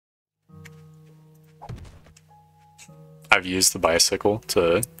I've used the bicycle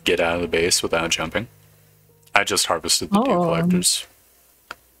to get out of the base without jumping. I just harvested the dew Oh. collectors.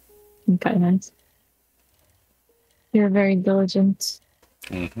 Okay, nice. You're very diligent.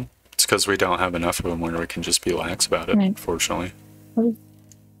 Mm-hmm. It's because we don't have enough of them where we can just be lax about it, Right. unfortunately.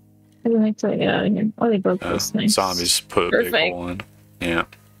 I would like to get out of here. Oh, they broke this. Nice. Zombies put a Perfect. big hole in. Yeah.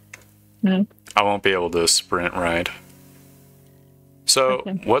 No. I won't be able to sprint ride. So,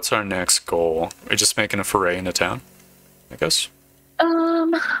 Okay. what's our next goal? We're just making a foray into town, I guess?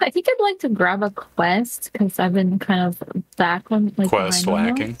 I think I'd like to grab a quest because I've been kind of back on like Quest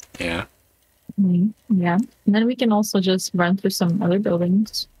lacking, yeah. Yeah, and then we can also just run through some other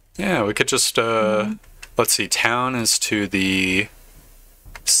buildings. Yeah, we could just let's see. Town is to the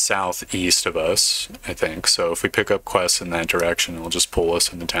southeast of us, I think. So if we pick up quests in that direction, it'll just pull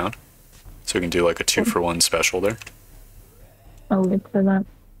us into town. So we can do like a 2-for-1 special there. I'll look for that.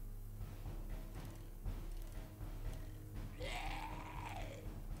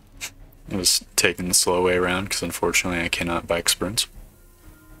 I was taking the slow way around because unfortunately I cannot bike sprints.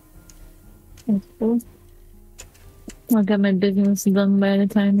 That's cool. I'll get my business done by the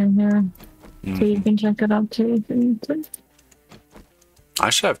time I'm here. So you can check it out too if you need to. I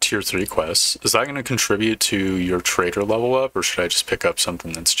should have tier 3 quests. Is that going to contribute to your trader level up, or should I just pick up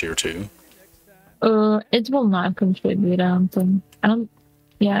something that's tier 2? It will not contribute, I don't think. I don't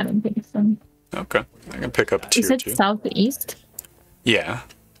think so. Okay. I can pick up tier 2. You said southeast? Yeah.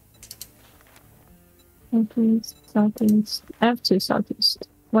 Southeast. I have 2 southeast.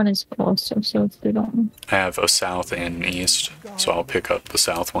 One is closer, so it's the one. I have a south and an east, so I'll pick up the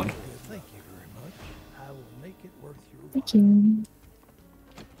south one. Thank you very much. I will make it worth your while. Thank you.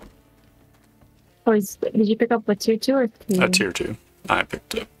 Oh, did you pick up a tier 2 or 3? A tier 2. I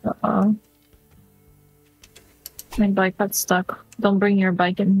picked up. Uh-oh. My bike got stuck. Don't bring your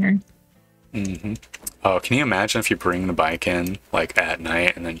bike in here. Mm-hmm. Oh, can you imagine if you bring the bike in, like, at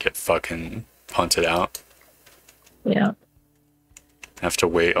night and then get fucking punted out? Yeah. Have to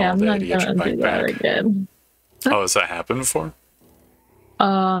wait all day to get your bike back. Again. Oh, has that happened before?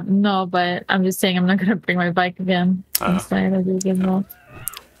 No, but I'm just saying I'm not gonna bring my bike again. Inside of the game.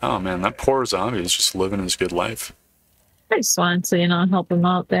 Oh man, that poor zombie is just living his good life. I just wanted to, help him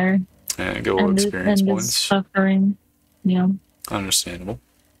out there. Yeah, get a little experience points. Suffering. Yeah. Understandable.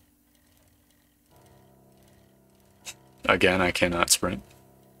 Again, I cannot sprint.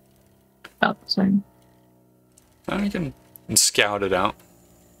 Oh, sorry. I can scout it out.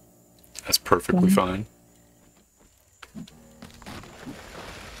 That's perfectly fine.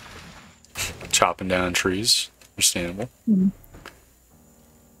 Chopping down trees. Understandable.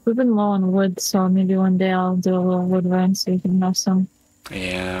 We've been low on wood, so maybe one day I'll do a little wood run so you can have some.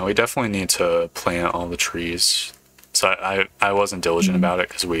 Yeah, we definitely need to plant all the trees. So I wasn't diligent about it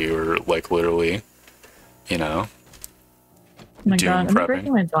because we were like literally, Oh my god, am I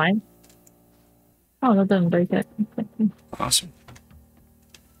breaking my bike? Oh, that doesn't break it. Awesome.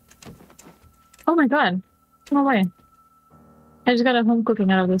 Oh my god. No way. I just got a home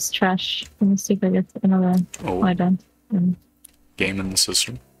cooking out of this trash. Let me see if I get another ident. Game in the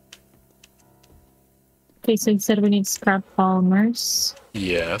system. Okay, so you said we need scrap polymers.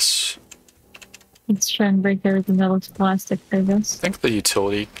 Yes. Let's try and break everything that looks plastic, I guess. I think the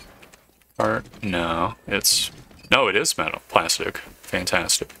utility part. No, it's. No, it is metal. Plastic.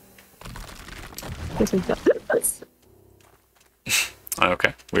 Fantastic. This is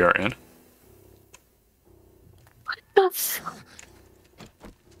Okay, we are in. What the fuck?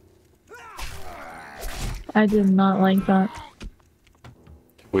 I did not like that.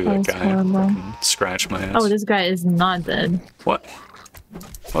 We that guy scratch my ass. Oh, this guy is not dead. What?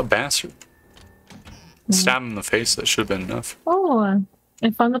 What bastard? Stab him in the face, that should have been enough. Oh, I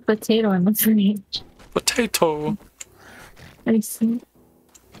found a potato in the fridge. Potato! I see.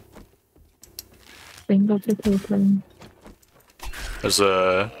 Bingo potato. There's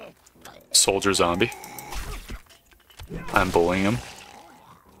a soldier zombie. I'm bullying him.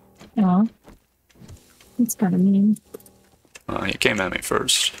 Aw. It's kind of mean. He came at me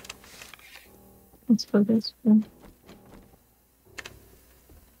first. Let's go this way.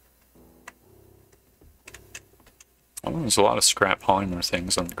 Oh, there's a lot of scrap polymer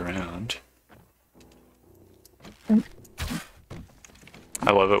things on the ground. I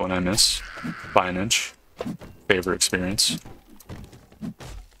love it when I miss by an inch. Favorite experience.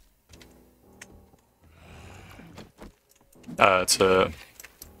 It's a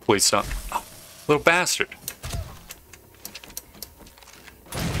police stop. Oh, little bastard.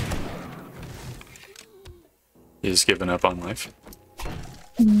 He's given up on life.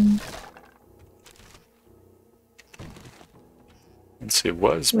 Let's see,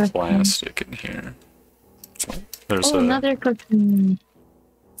 what is plastic in here? There's another cooking.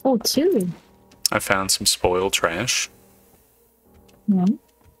 Oh, two. I found some spoiled trash. Yeah.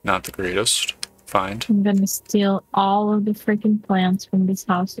 Not the greatest find. I'm gonna steal all of the freaking plants from this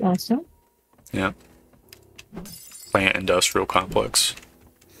house also. Yeah. Plant industrial complex.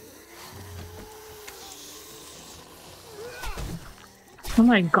 Oh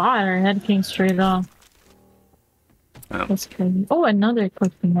my god, our head came straight off. Oh. That's crazy. Oh, another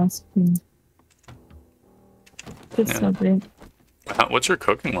cooking recipe. It's so great. What's your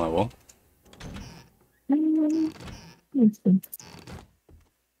cooking level? Let's see.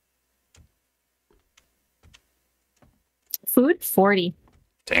 Food 40.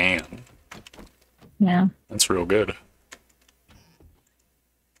 Damn. Yeah. That's real good.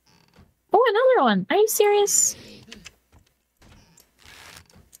 Oh, another one. Are you serious?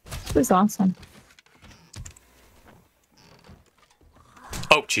 This is awesome.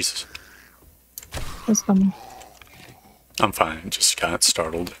 Oh, Jesus. What's coming? I'm fine. Just got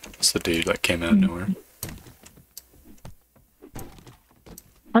startled. It's the dude that came out of nowhere.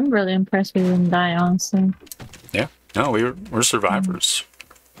 I'm really impressed we didn't die, honestly. Yeah. No, we're survivors.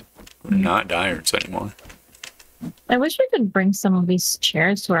 We're not diehards anymore. I wish we could bring some of these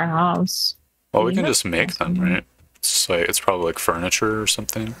chairs to our house. Well, we can just make them, right? It's like it's probably like furniture or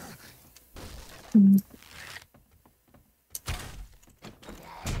something.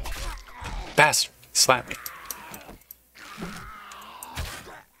 Bastard! Slap me.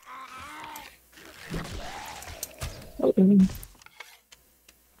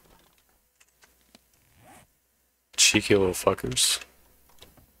 Cheeky little fuckers.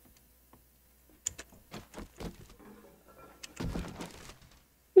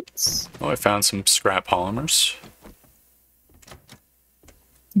 Oh, I found some scrap polymers.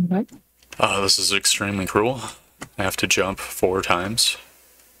 What? This is extremely cruel. I have to jump 4 times.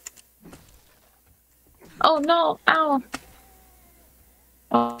 Oh no! Ow!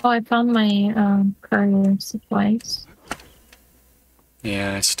 Oh, I found my courier supplies.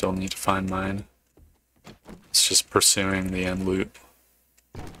 Yeah, I still need to find mine. It's just pursuing the end loot.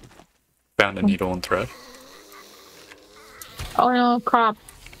 Found a needle and thread. Oh no, crop.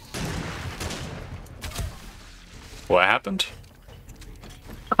 What happened?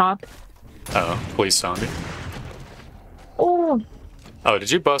 Crop. Oh, police zombie. Oh! Oh,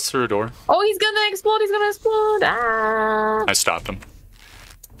 did you bust through a door? Oh, he's gonna explode! He's gonna explode! Ah! I stopped him.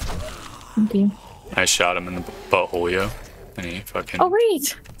 Thank you. I shot him in the butthole, and he fucking Oh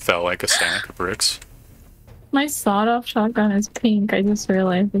wait! fell like a stack of bricks. My sawed-off shotgun is pink. I just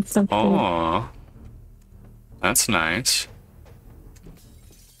realized it's so cool. Oh, that's nice.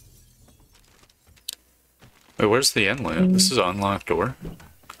 Wait, where's the end loot? This is an unlocked door.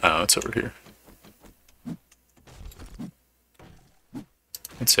 Oh, it's over here.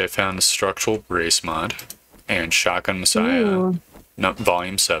 Let's say I found a structural brace mod and Shotgun Messiah, no,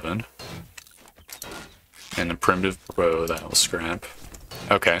 Volume 7, and a primitive bow that will scrap.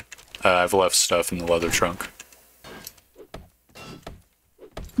 Okay, I've left stuff in the leather trunk.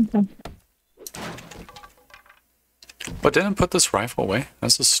 Okay. But didn't put this rifle away.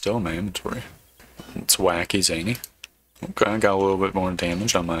 This is still in my inventory. It's wacky zany. Okay, I got a little bit more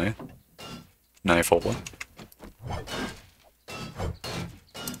damage on my knife holder.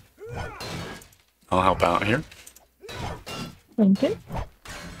 I'll help out here. Thank you.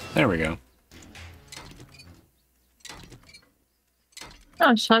 There we go.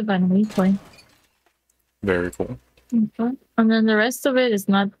 Oh, shotgun replay. Very cool. Okay. And then the rest of it is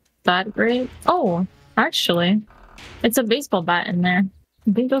not that great. Oh, actually, it's a baseball bat in there.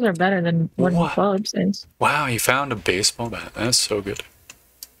 I think those are better than wooden clubs is. Wow, you found a baseball bat. That's so good.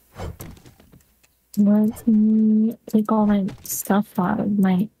 Let me take all my stuff out of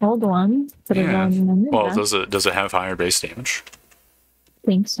my old one. Put it on in the new Well, one. does it have higher base damage? I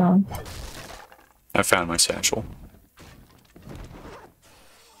think so. I found my satchel.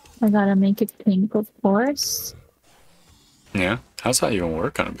 I gotta make it pink, of course. Yeah? How's that even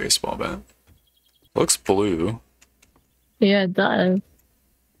work on a baseball bat? Looks blue. Yeah, it does.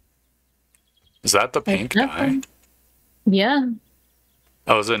 Is that the pink dye? Yeah.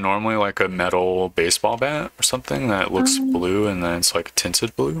 Oh, is it normally like a metal baseball bat or something that looks blue and then it's like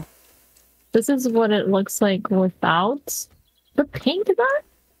tinted blue? This is what it looks like without the pink dye?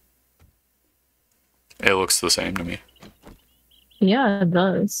 It looks the same to me. Yeah, it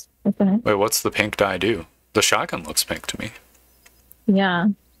does. Okay. Wait, what's the pink dye do? The shotgun looks pink to me. Yeah.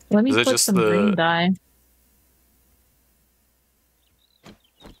 Let me Is it put just some green dye.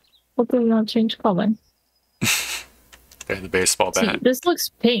 Hopefully not change color. Okay, the baseball bat. See, this looks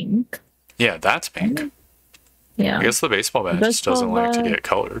pink. Yeah, that's pink. Yeah. I guess the baseball bat just doesn't like to get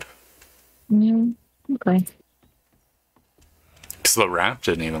colored. Yeah. Okay. Because the wrap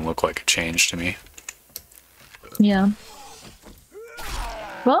didn't even look like a change to me. Yeah.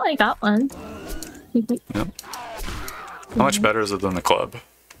 Well, I got one. Yep. How much better is it than the club?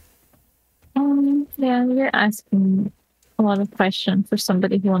 Yeah, you're asking a lot of questions for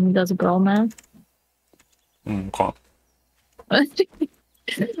somebody who only does brawl math. Okay.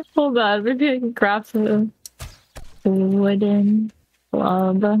 Hold on, maybe I can craft a wooden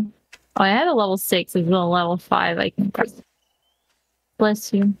club. Oh, I had a level 6, it's a level 5 I can craft.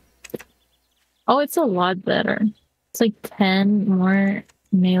 Bless you. Oh, it's a lot better. It's like 10 more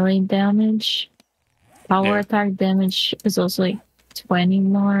melee damage. Power attack damage is also like 20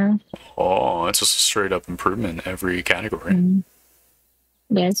 more. Oh, it's just a straight up improvement in every category.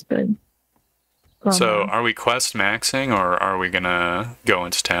 Yeah, it's good. So, are we quest maxing or are we gonna go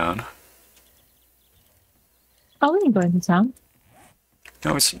into town? Oh, we can go into town.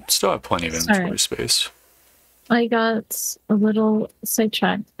 No, we still have plenty of inventory space. I got a little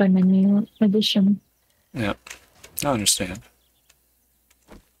sidetracked by my new addition. Yep, I understand.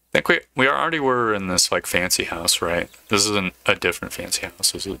 I think we already were in this like fancy house, right? This isn't a different fancy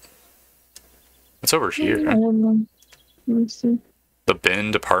house, is it? It's over here. I don't know. Let me see. The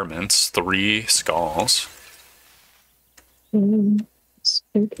bin departments, 3 skulls.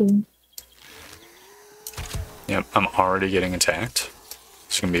 Spooky. Yep, I'm already getting attacked.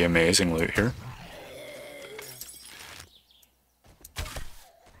 It's gonna be amazing loot here.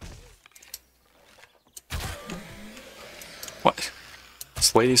 What?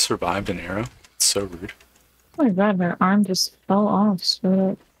 This lady survived an arrow? It's so rude. Oh my god, her arm just fell off straight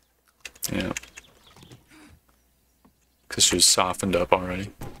up. Yeah. Because she was softened up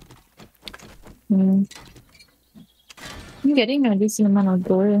already. I'm getting a decent amount of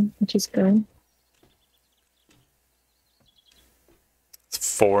gore, which is good.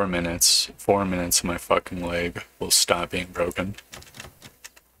 4 minutes. 4 minutes and my fucking leg will stop being broken.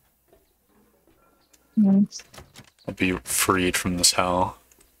 Nice. I'll be freed from this hell.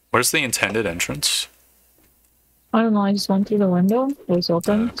 Where's the intended entrance? I don't know, I just went through the window. It was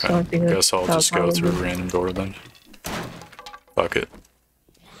open, Okay. so I figured Guess I'll just go through a random door then. Fuck it.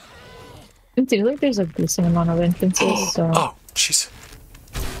 I do like there's a decent amount of entrances, so... Oh, jeez.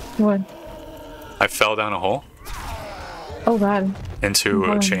 What? I fell down a hole. Oh god. Into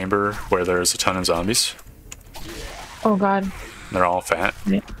a chamber where there's a ton of zombies. Oh god. They're all fat.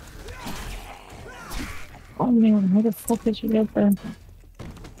 Yeah. Oh man, how the fuck did you get there?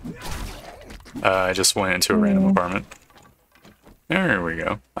 I just went into a random apartment. There we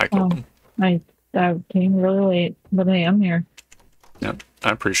go. I killed them. I came really late, but I am here. Yep, I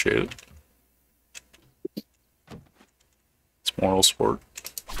appreciate it. It's moral sport.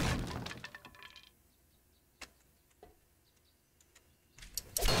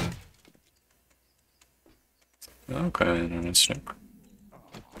 Okay, interesting.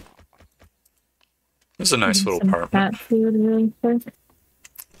 This is a nice little apartment. Cat food really quick.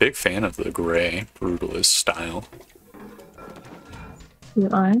 Big fan of the gray brutalist style. You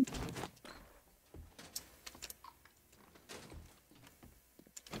are?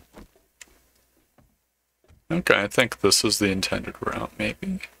 Okay, I think this is the intended route,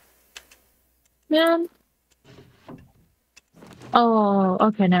 maybe. Yeah. Oh,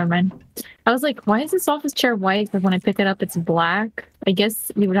 okay, never mind. I was like, why is this office chair white? Because when I pick it up, it's black. I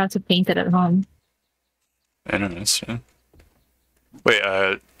guess you would have to paint it at home. Interesting. Wait,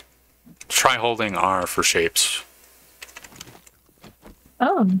 try holding R for shapes.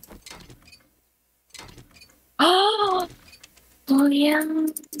 Oh. Oh! Oh yeah,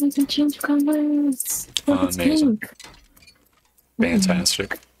 we can change colors. Oh, it's Amazing. pink.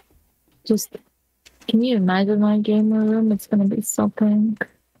 Fantastic. Just, can you imagine my gamer room? It's gonna be so pink.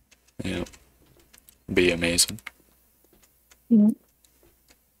 Yeah. Be amazing. Yeah.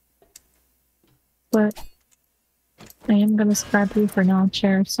 But I am gonna scrap you for now,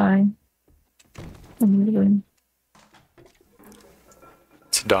 chair, sorry. I'm leaving.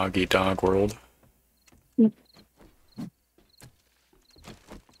 It's a dog-eat-dog world. Yep.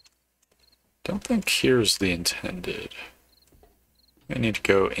 Don't think here's the intended. I need to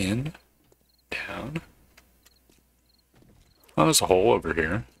go in, down. Oh, there's a hole over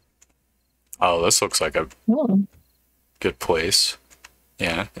here. Oh, this looks like a good place.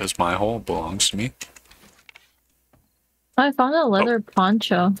 Yeah, it's my hole. It belongs to me. I found a leather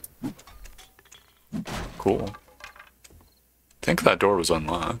poncho. Cool. I think that door was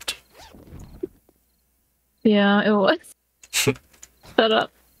unlocked. Yeah, it was. Shut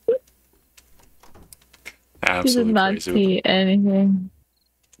up. Absolutely You did not crazy. see anything.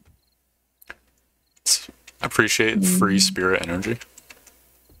 I appreciate free spirit energy.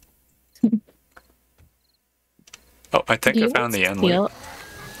 Oh, I think Do I you found the end steal- loop.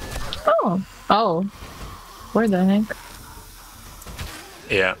 Oh. Oh. Where the heck?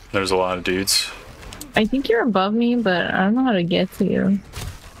 Yeah, there's a lot of dudes. I think you're above me, but I don't know how to get to you.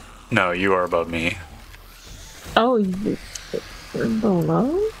 No, you are above me. Oh, you're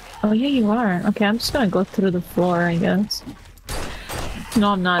below? Oh, yeah, you are. Okay, I'm just gonna go through the floor, I guess.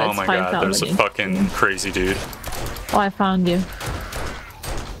 No, I'm not. Oh It's my god, there's a 5,000. fucking crazy dude. Oh, I found you.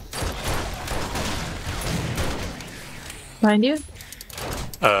 Find you?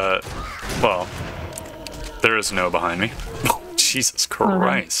 Well, there is no behind me. Jesus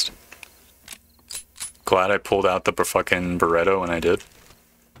Christ. Glad I pulled out the fucking Beretta when I did.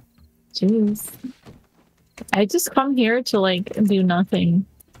 Jeez. I just come here to, like, do nothing.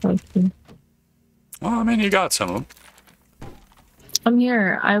 Like, Well, I mean, you got some of them. I'm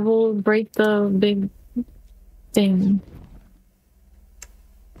here. I will break the big thing.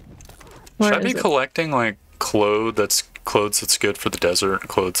 Should Where I be is it? collecting, like, clothes that's good for the desert, and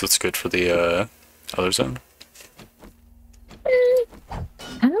clothes that's good for the, other zone?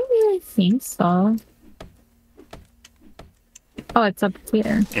 I don't really think so. Oh, it's up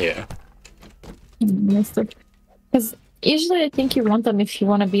here. Yeah. Because usually I think you want them if you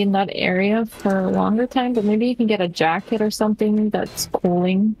want to be in that area for a longer time, but maybe you can get a jacket or something that's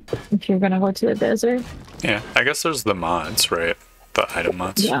cooling if you're gonna go to the desert. Yeah, I guess there's the mods, right? The item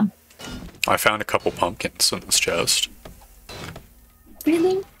mods. Yeah. I found a couple pumpkins in this chest.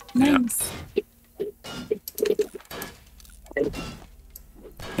 Really? Yeah. Nice.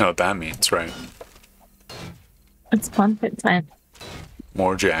 know what that means, right? It's pumpkin time.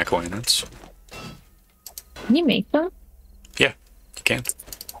 More jack-o'-lanterns. Can you make them? Yeah, you can.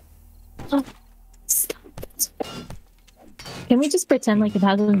 Oh, stop. Can we just pretend like it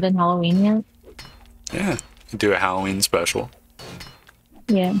hasn't been Halloween yet? Yeah, you do a Halloween special.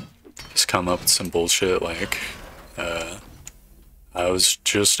 Yeah. Just come up with some bullshit like, I was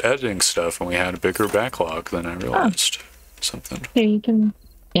just editing stuff and we had a bigger backlog than I realized. Something. Here, you can...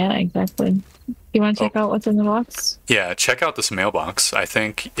 Yeah, exactly. You want to check out what's in the box? Yeah, check out this mailbox. I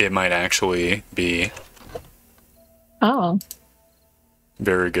think it might actually be... Oh.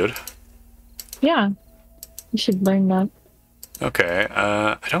 very good. Yeah. You should learn that. Okay,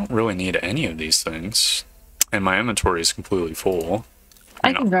 I don't really need any of these things. And my inventory is completely full.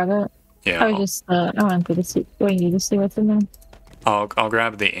 I can grab it. Yeah. I was just, I wanted to see... Wait, you to see what's in there? I'll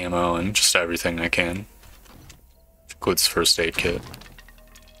grab the ammo and just everything I can. Includes first aid kit.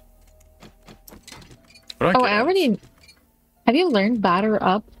 What do I get? already... Have you learned Batter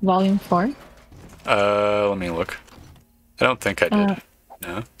Up Volume 4? Let me look. I don't think I did.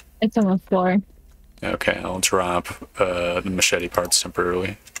 No? It's on the floor. Okay, I'll drop the machete parts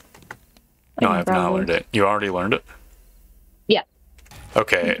temporarily. No, I have not learned it. You already learned it? Yeah.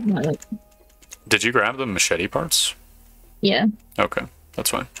 Okay. Did you grab the machete parts? Yeah. Okay,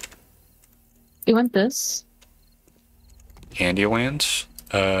 that's fine. You want this? Handyland?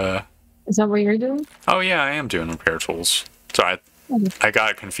 Is that what you're doing? Oh yeah, I am doing repair tools. So I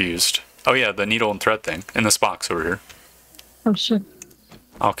got confused. Oh yeah, the needle and thread thing in this box over here. Oh shit.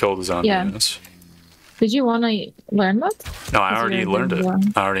 I'll kill the zombie in this. Did you want to learn that? No, I already learned it.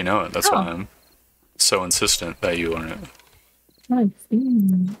 I already know it. That's why I'm so insistent that you learn it. I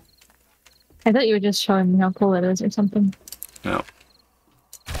see. I thought you were just showing me how cool it is or something. No.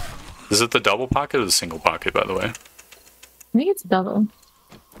 Is it the double pocket or the single pocket, by the way? I think it's double.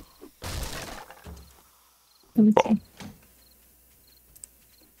 Cool.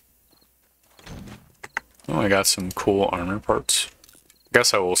 Oh, I got some cool armor parts. I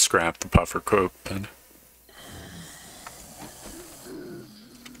guess I will scrap the puffer coat then.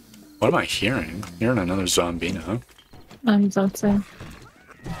 What am I hearing? I'm hearing another zombie now. He's outside.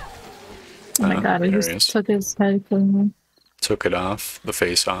 Oh my god, he just took his head clean. Took it off, the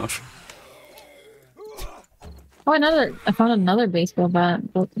face off. Oh, I found another baseball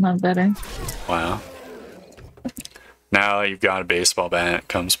bat, but not better. Wow. Now you've got a baseball bat,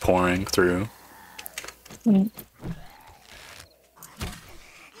 comes pouring through. Yeah.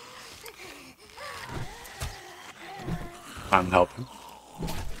 I'm helping.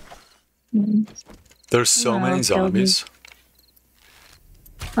 There's so many zombies.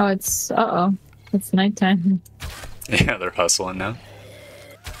 Oh, it's... Uh-oh. It's nighttime. Yeah, they're hustling now.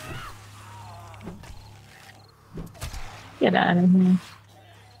 Get out of here.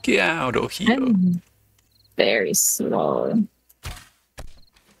 Get out of here. I'm very slow.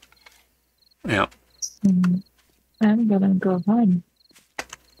 Yeah. I'm gonna go home.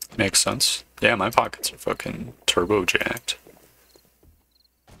 Makes sense. Yeah, my pockets are fucking turbo jacked.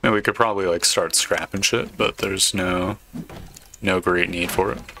 I mean, we could probably like start scrapping shit, but there's no great need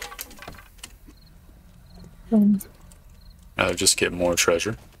for it. just get more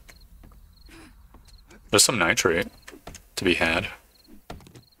treasure. There's some nitrate to be had.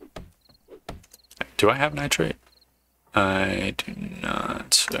 Do I have nitrate? I do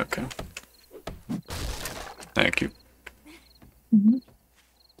not. Okay. Thank you. Mm-hmm.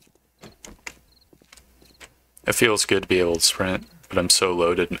 It feels good to be able to sprint, but I'm so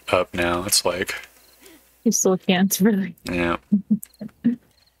loaded up now, it's like... You still can't, really. Yeah.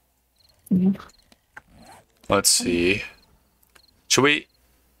 Yeah. Let's see. Should we...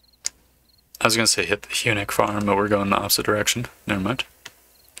 I was gonna say hit the Hunic farm, but we're going the opposite direction. Never mind.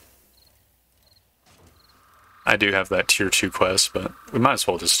 I do have that tier 2 quest, but we might as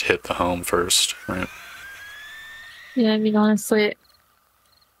well just hit the home first, right? Yeah, I mean, honestly,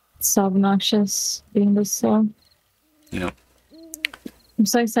 it's so obnoxious being this slow. Yeah. I'm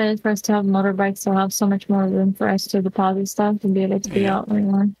so excited for us to have motorbikes. I'll have so much more room for us to deposit stuff and be able to be out way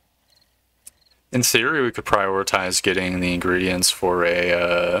more. In theory, we could prioritize getting the ingredients for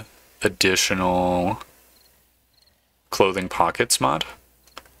a additional clothing pockets mod.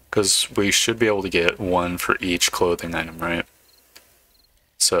 Because we should be able to get one for each clothing item, right?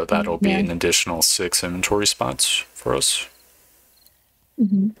 So that'll be an additional 6 inventory spots for us.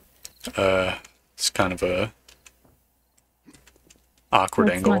 Mm-hmm. It's kind of a awkward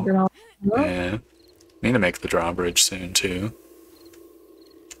angle. Yeah. Need to make the drawbridge soon too.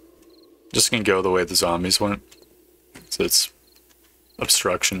 Just gonna go the way the zombies went. So it's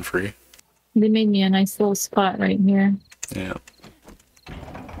obstruction free. They made me a nice little spot right here. Yeah.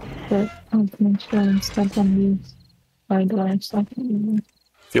 But I'll have to make sure I'm stuck on these. Why do I stuck on these?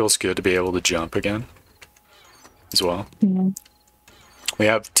 Feels good to be able to jump again as well. Yeah. We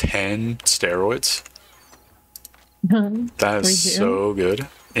have 10 steroids. That is so good.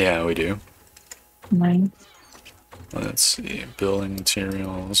 Yeah, we do. Nice. Let's see. Building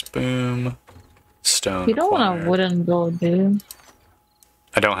materials. Boom. Stone. You don't want a wooden bow, dude.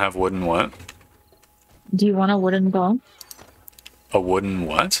 I don't have wooden what? Do you want a wooden bow? A wooden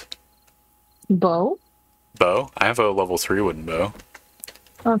what? Bow? Bow? I have a level 3 wooden bow.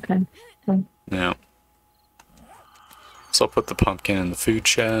 Okay. Yeah. So I'll put the pumpkin in the food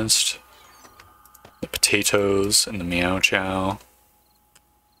chest. The potatoes and the meow chow.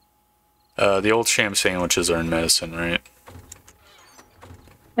 The old sham sandwiches are in medicine, right?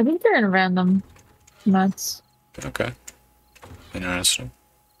 I think they're in random nuts. Okay. Interesting.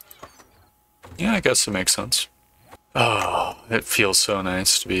 Yeah, I guess it makes sense. Oh, it feels so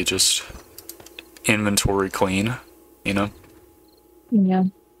nice to be just inventory clean, you know? Yeah.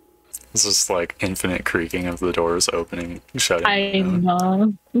 It's just like infinite creaking of the doors opening and shutting. I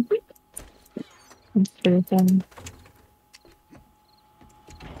know. It's pretty fun.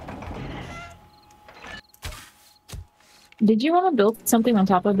 Did you want to build something on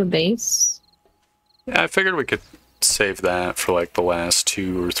top of the base? Yeah, I figured we could save that for like the last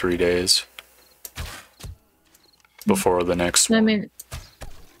 2 or 3 days before the next one. I mean,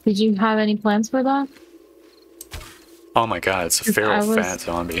 did you have any plans for that? Oh my god, it's a feral fat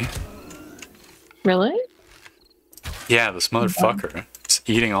zombie. Really? Yeah, this motherfucker is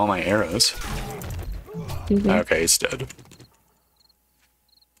eating all my arrows. Okay, he's dead.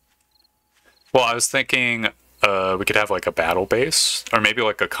 Well, I was thinking we could have like a battle base, or maybe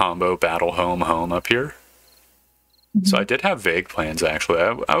like a combo battle home up here. So I did have vague plans, actually.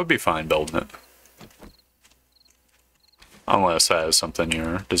 I would be fine building it. Unless that is something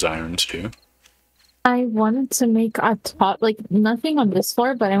you're desiring to do. I wanted to make a top, like nothing on this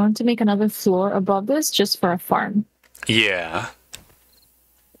floor, but I want to make another floor above this just for a farm. Yeah.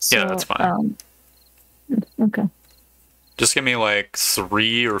 So, yeah, that's fine. Okay. Just give me like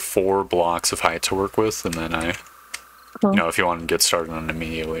 3 or 4 blocks of height to work with, and then Cool. you know, if you want to get started on it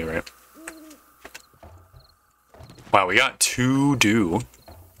immediately, right? Wow, we got 2 dew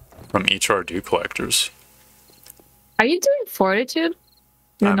from each of our dew collectors. Are you doing fortitude?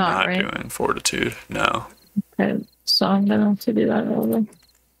 You're I'm not, not right? doing fortitude, no. Okay, so I'm gonna have to do that early.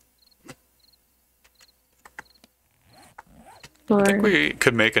 I think we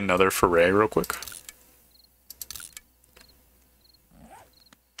could make another foray real quick.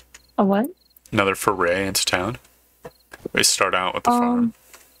 A what? Another foray into town. We start out with the farm.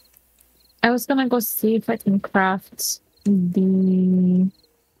 I was gonna go see if I can craft the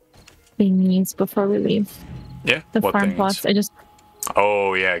thingies before we leave. Yeah, The what farm things? plots. I just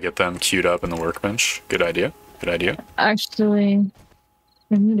Oh yeah, get them queued up in the workbench. Good idea. Good idea. actually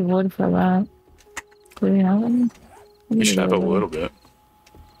I need wood for that. Do we have any? You should have a little bit.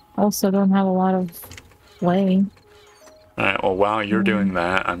 Also don't have a lot of clay. Alright, well while you're doing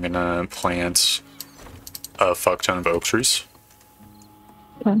that, I'm gonna plant a fuck ton of oak trees.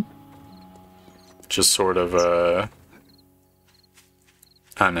 Okay. Just sort of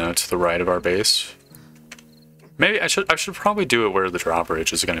I don't know, to the right of our base. Maybe I should probably do it where the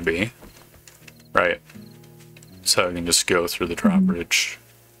drawbridge is going to be. Right. So I can just go through the drawbridge.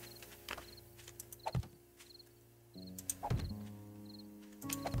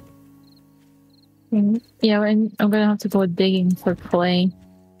 Yeah, and I'm gonna have to go digging for clay.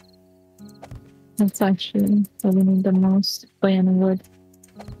 That's actually what we need the most, clay and wood.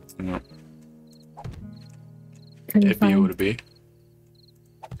 Yeah. Pretty fine. Would be.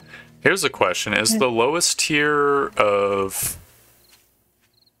 Here's a question. Is the lowest tier of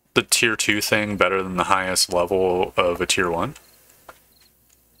the tier 2 thing better than the highest level of a tier 1?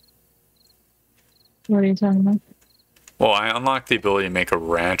 What are you talking about? Well, I unlocked the ability to make a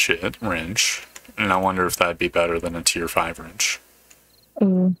ratchet wrench, and I wonder if that'd be better than a tier 5 wrench.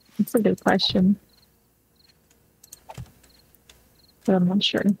 Oh, that's a good question. But I'm not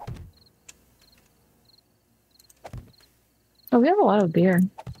sure. Oh, we have a lot of beer.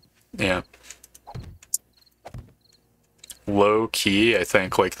 Yeah. Low key, I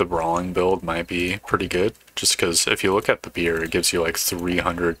think like the brawling build might be pretty good. Just because if you look at the beer, it gives you like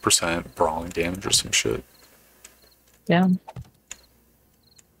 300% brawling damage or some shit. Yeah.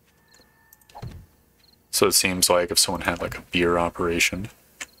 So it seems like if someone had like a beer operation,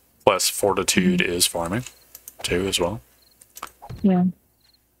 plus fortitude is farming too as well. Yeah.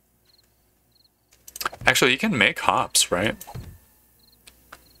 Actually, you can make hops, right?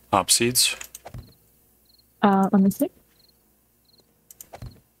 Hop seeds. Let me see.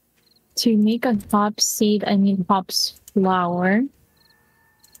 To make a hop seed, I need hops flour.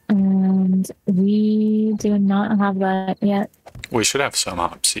 And we do not have that yet. We should have some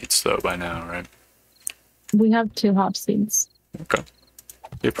hop seeds though by now, right? We have 2 hop seeds. Okay.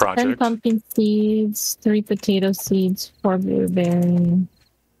 Your 10 project. pumpkin seeds, 3 potato seeds, 4 blueberry. Maybe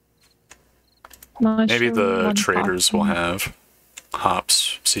Mushroom, the 1 traders will possum. have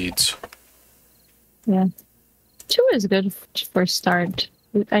hops seeds. Yeah. 2 is good for start.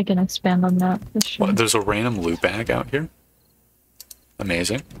 I can expand on that for sure. What, there's a random loot bag out here?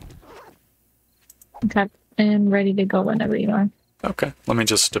 Amazing. Okay. And ready to go whenever you are. Okay, let me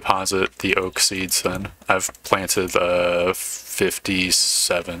just deposit the oak seeds then. I've planted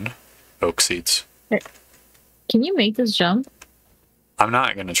 57 oak seeds. Can you make this jump? I'm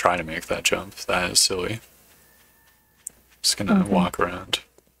not going to try to make that jump. That is silly. Just going to walk around.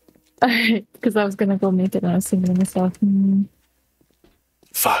 Alright, because I was gonna go make it and I was thinking to myself,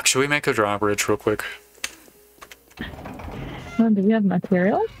 Fuck, should we make a drawbridge real quick? oh, do we have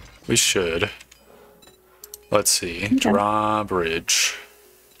material? We should. Let's see. Okay. Drawbridge.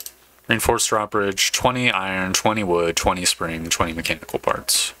 Reinforced drawbridge, 20 iron, 20 wood, 20 spring, 20 mechanical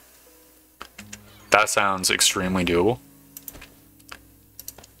parts. That sounds extremely doable.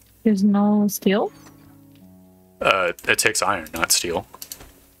 There's no steel? It takes iron, not steel.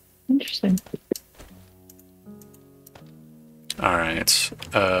 Interesting. Alright.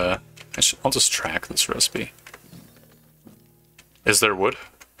 I'll just track this recipe. Is there wood?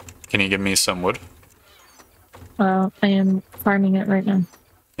 Can you give me some wood? I am farming it right now.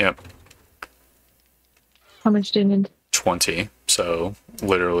 Yep. How much do you need? 20. So,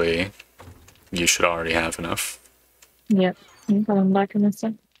 literally, you should already have enough. Yep. I'm coming back in a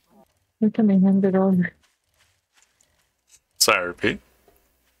sec. We're coming 100 over. Sorry, repeat.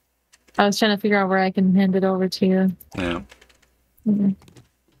 I was trying to figure out where I can hand it over to you. Yeah. Okay.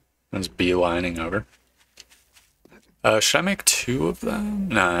 It's beelining over. Should I make 2 of them?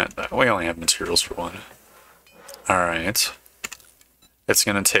 Nah, we only have materials for 1. Alright. It's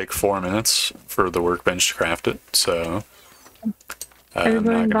gonna take 4 minutes for the workbench to craft it, so... Are you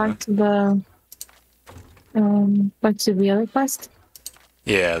going back to the... back to the other quest?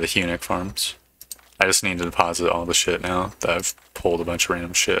 Yeah, the Hunic farms. I just need to deposit all the shit now that I've pulled a bunch of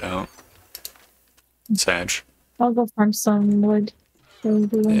random shit out. Sag. I'll go farm some wood. Yeah,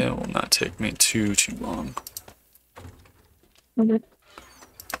 it will not take me too long. Okay.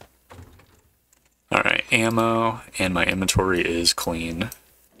 Alright, ammo, and my inventory is clean.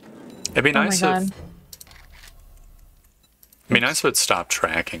 It'd be nice if... It'd be nice if it stopped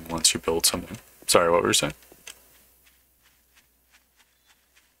tracking once you build something. Sorry, what were you saying?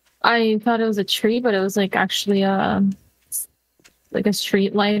 I thought it was a tree, but it was like actually like a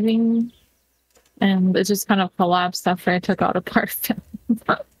street lighting, and it just kind of collapsed after I took out a part of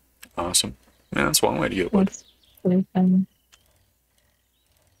it. Awesome. Yeah, that's one way to get wood. That's really fun.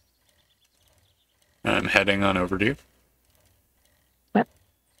 I'm heading on over to you. Yep.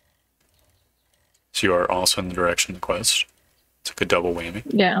 So you are also in the direction of the quest. It's like a double whammy.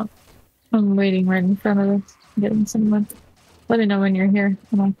 Yeah. I'm waiting right in front of us, getting some wood. Let me know when you're here,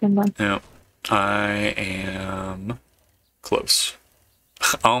 and I'll come back. Yeah. I am close.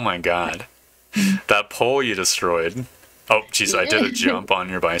 Oh my god. That pole you destroyed. Oh, jeez, I did a jump on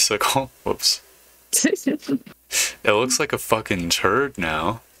your bicycle. Whoops. It looks like a fucking turd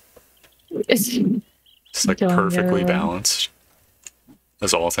now. It's like perfectly balanced.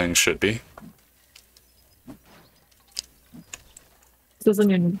 As all things should be.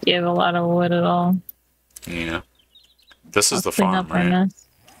 Doesn't even give a lot of wood at all. Yeah. This is the Clean farm, up our right? mess.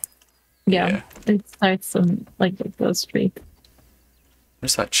 Yeah, it starts on like it goes straight.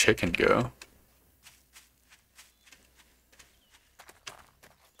 Where's that chicken go?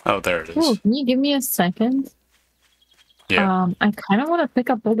 Oh, there it is. Oh, can you give me a second? Yeah. I kind of want to pick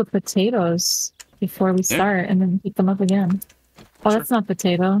up all the potatoes before we start and then pick them up again. Oh, Sure. that's not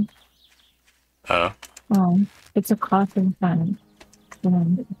potato. Oh, It's a cotton plant.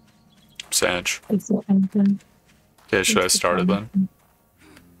 Sag. It's a engine. Okay, should I start it then?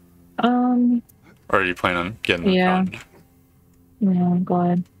 Or are you planning on getting it done? Yeah, go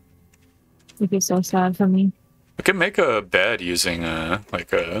ahead. You'd be so sad for me. I could make a bed using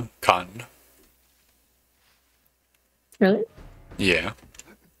like a cotton. Really? Yeah.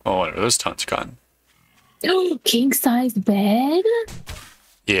 Oh, whatever. There's tons of cotton. Oh, king size bed?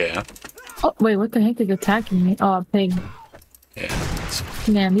 Yeah. Oh, wait, what the heck is attacking me? Oh, a pig. Yeah.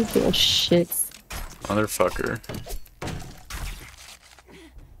 Man, these little shits. Motherfucker.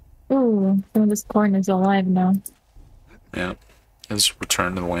 Ooh, some of this corn is alive now. Yeah. Has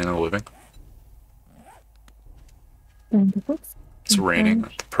returned to the land of the living. It's raining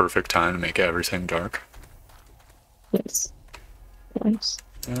at the perfect time to make everything dark. Yes. Nice.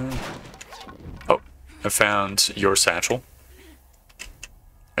 Oh, I found your satchel.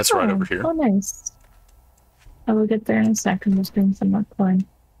 It's right over here. Oh, nice. I will get there in a second. Just bring some more corn.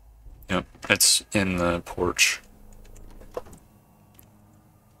 Yep, it's in the porch.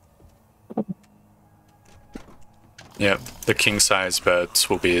 Yep, the king size beds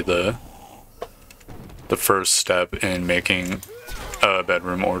will be the first step in making a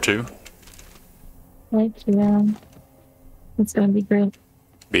bedroom or two. Like, yeah. It's gonna be great.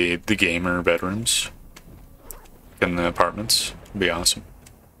 Be the gamer bedrooms in the apartments. Be awesome.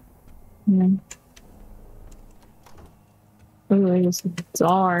 Yeah. Ooh, it's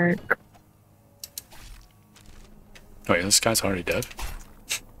dark. Wait, this guy's already dead?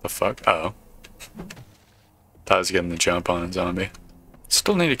 The fuck? Uh-oh. Thought I was getting the jump on a zombie.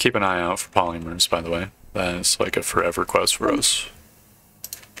 Still need to keep an eye out for polymers, by the way. That is like a forever quest for us.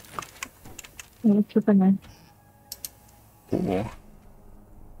 Yeah, keep an eye. Ooh.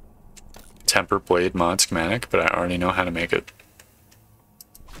 Temper blade mod schematic, but I already know how to make it.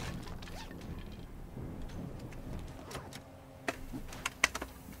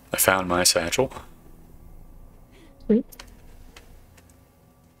 I found my satchel. Sweet.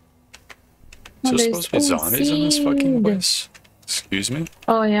 Is Oh, there supposed to be there's zombies in this fucking seed. place? Excuse me?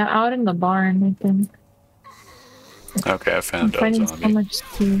 Oh yeah, out in the barn, I think. Okay, I I'm found a finding so zombie. much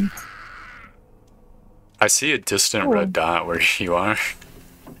seed. I see a distant Oh. red dot where you are.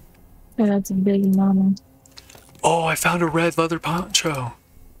 Yeah, that's a big mama. Oh, I found a red leather poncho.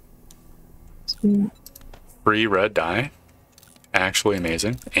 Sweet. Free red dye. Actually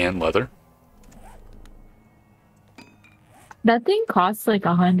amazing. And leather. That thing costs like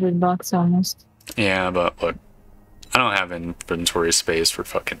 $100 almost. Yeah, but look. I don't have inventory space for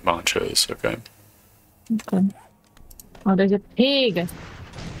fucking ponchos, okay? Okay. Oh, there's a pig!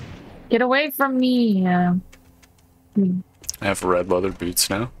 Get away from me! I have red leather boots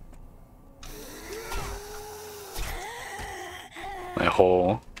now.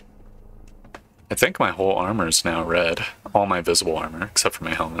 I think my whole armor is now red. All my visible armor, except for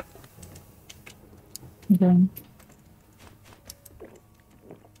my helmet. Okay.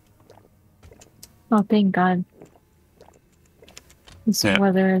 Oh, thank God. This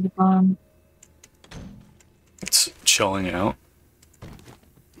weather is bomb. It's chilling out.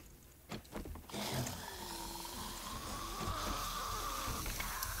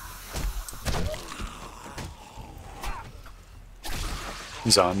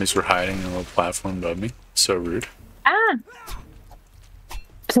 Zombies were hiding in a little platform above me. So rude. Ah!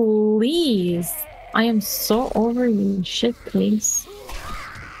 Please! I am so over you shit, please.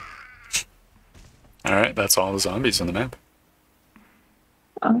 Alright, that's all the zombies in the map.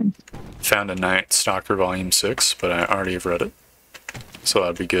 Found a Night Stalker Volume 6, but I already have read it. So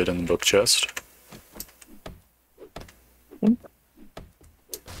that'd be good in the book chest.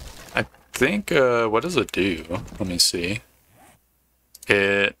 I think, what does it do? Let me see.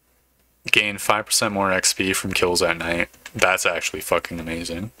 It gained 5% more XP from kills at night. That's actually fucking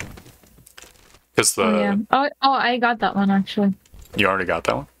amazing. Because the... Oh, yeah. Oh, I got that one, actually. You already got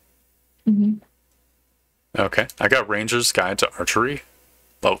that one? Mm-hmm. Okay. I got Ranger's Guide to Archery.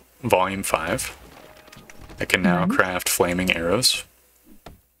 Well, volume 5. I can now Nice. craft flaming arrows.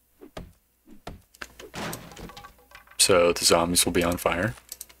 So the zombies will be on fire.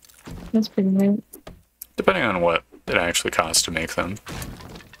 That's pretty great. Depending on what it actually costs to make them.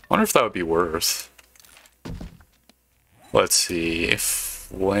 Wonder if that would be worth. Let's see.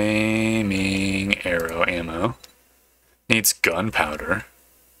 Flaming arrow ammo. Needs gunpowder.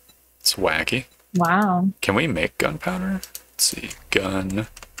 It's wacky. Wow. Can we make gunpowder? Let's see. Gun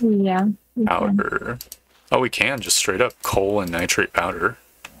Yeah. we can. powder. Oh, we can. Just straight up coal and nitrate powder.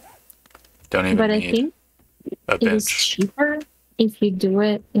 Don't even But I need think a it is bench. cheaper if you do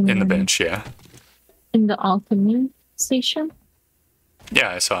it In the bench, yeah. in the alchemy station.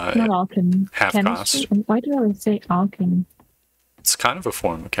 Yeah, I saw it. Not alchemy. half Chemistry? cost. Why do I always say alchemy? It's kind of a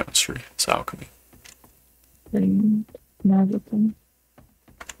form of chemistry. It's alchemy. Magical.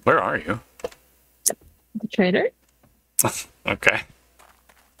 Where are you? The trader? Okay.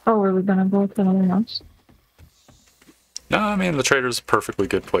 Oh, were we gonna go to another house? No, I mean, the trader's a perfectly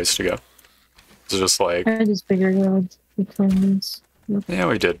good place to go. It's just like, I just figured it would between these. yeah,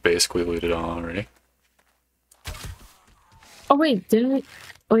 we did basically loot it all already. Oh wait, didn't we?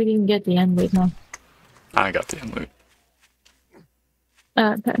 Oh, we didn't get the end loot, no. I got the end loot.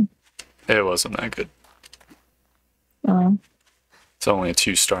 Okay. It wasn't that good. It's only a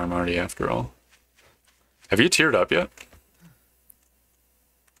 2-star Marty after all. Have you tiered up yet?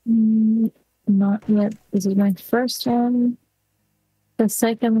 Not yet. This is my first one. The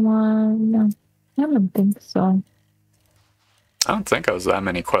second one, no, I don't think so. I don't think I was that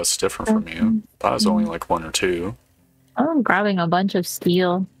many quests different from you. Thought it was only like 1 or 2. I'm grabbing a bunch of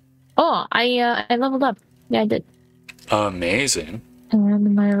steel. Oh, I leveled up. Yeah, I did. Amazing.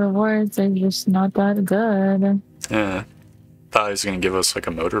 And my rewards are just not that good. Yeah. Thought he was gonna give us like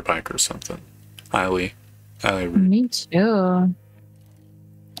a motorbike or something. Highly rude. Me too.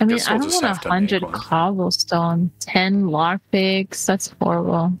 I mean, Guess I we'll don't just want have to make 100 one. cobblestone, 10 lockpicks. That's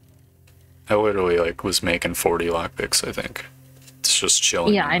horrible. I literally like was making 40 lockpicks, I think. It's just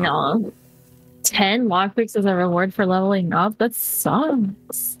chilling. Yeah, I know. 10 lockpicks as a reward for leveling up? That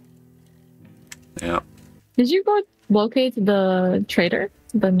sucks. Yeah. Did you go locate the trader?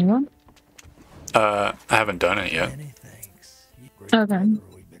 The new one? I haven't done it yet. Many thanks. Great Okay. dinner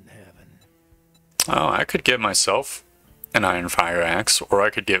we've been having. Oh, I could get myself an iron fire axe, or I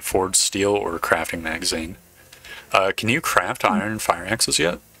could get forged steel or a crafting magazine. Can you craft iron fire axes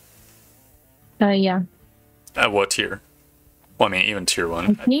yet? Yeah. At what tier? Well, I mean, even tier 1.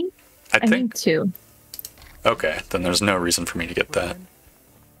 I think, I I think 2. Okay, then there's no reason for me to get that.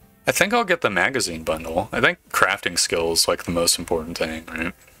 I think I'll get the magazine bundle. I think crafting skill is like the most important thing,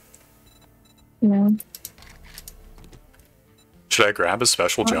 right? Yeah. Should I grab a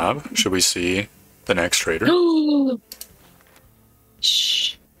special job? Should we see the next trader?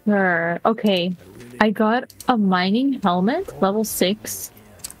 Sure. Okay. I got a mining helmet, level 6,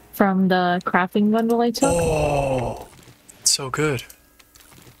 from the crafting bundle I took. Oh, it's so good.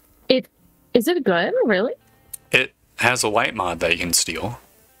 Is it good? Really? It has a light mod that you can steal.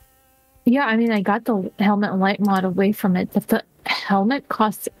 Yeah, I mean, I got the helmet light mod away from it, but the helmet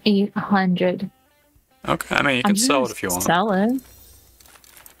costs 800. Okay, I mean, you I'm can just sell gonna it if you want. Sell it.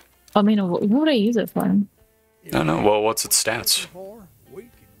 I mean, what would I use it for? No, no, well, what's its stats? Before, we can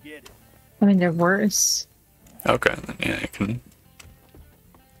get it. I mean, they're worse. Okay, then yeah, you can.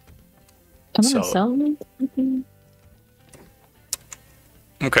 I'm gonna Sell it. sell them.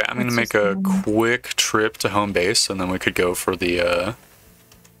 Okay, I'm gonna Let's make just a quick trip to home base, and then we could go for the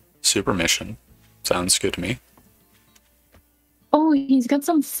super mission. Sounds good to me. Oh, he's got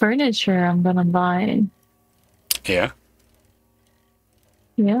some furniture I'm gonna buy. Yeah,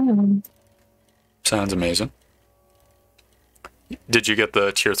 Yeah. sounds amazing. Did you get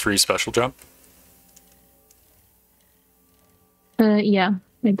the tier 3 special job? Yeah,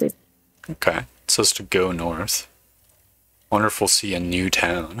 I did. Okay, it says to go north. Wonder if we'll see a new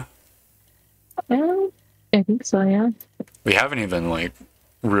town. I think so, yeah. We haven't even like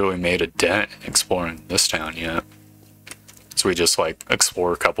really made a dent in exploring this town yet. So we just like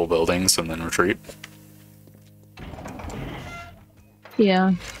explore a couple buildings and then retreat.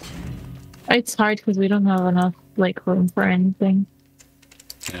 Yeah. It's hard because we don't have enough like room for anything.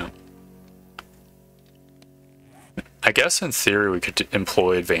 Yeah. I guess in theory we could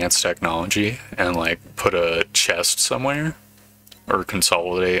employ advanced technology and like put a chest somewhere or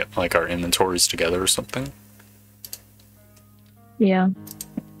consolidate like our inventories together or something. Yeah.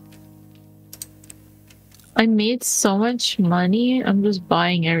 I made so much money, I'm just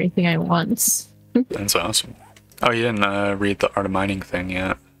buying everything I want. That's awesome. Oh, you didn't read the art of mining thing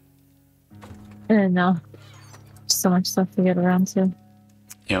yet. And no. So much stuff to get around to.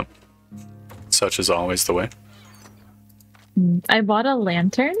 Yep. Such is always the way. I bought a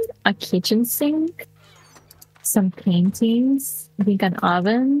lantern, a kitchen sink, some paintings, I think an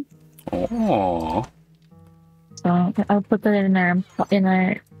oven. Oh. So I'll put that in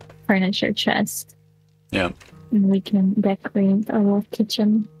our furniture chest. Yeah. And we can decorate our little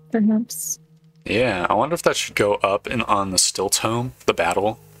kitchen, perhaps. Yeah, I wonder if that should go up and on the Stilt Home, the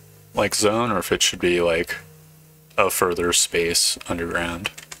battle like zone, or if it should be like a further space underground.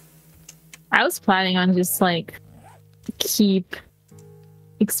 I was planning on just like keep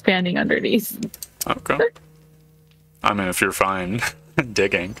expanding underneath. Okay. I mean, if you're fine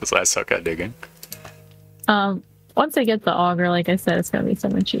digging, because I suck at digging. Once I get the auger, like I said, it's gonna be so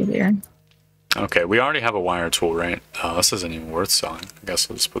much easier. Okay, we already have a wire tool, right? Oh, this isn't even worth selling. I guess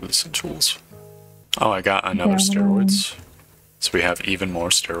I'll just put this in tools. Oh, I got another steroids. So we have even more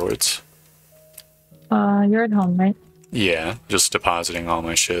steroids. You're at home, right? Yeah, just depositing all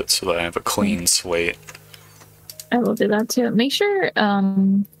my shit so that I have a clean slate. I will do that too. Make sure,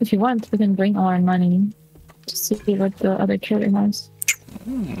 if you want, we can bring all our money to see what the other trader has.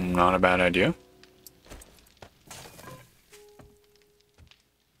 Not a bad idea.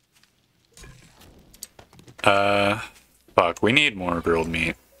 Fuck, we need more grilled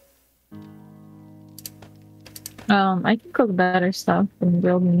meat. I can cook better stuff than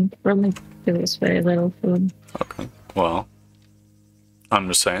grilled meat. Grilled meat gives very little food. Okay, well, I'm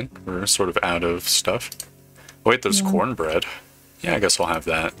just saying, we're sort of out of stuff. Wait, there's cornbread. Yeah, I guess I'll have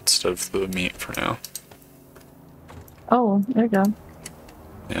that instead of the meat for now. Oh, there you go.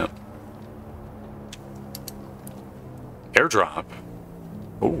 Yeah. Airdrop.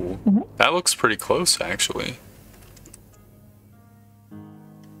 Ooh, that looks pretty close, actually.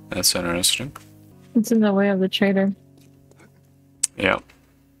 That's interesting. It's in the way of the trader. Yeah.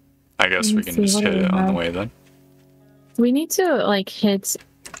 I guess we can just hit it on the way then. We need to, like, hit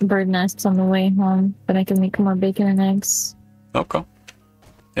bird nests on the way home, but I can make more bacon and eggs. Okay.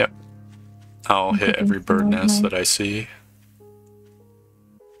 Yep. I'll hit every bird nest that I see.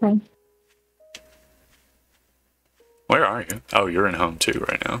 Okay. Where are you? Oh, you're in home too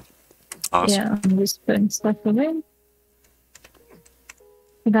right now. Awesome. Yeah, I'm just putting stuff away.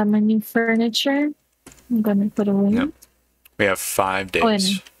 I got my new furniture. I'm gonna put away. Yep. We have 5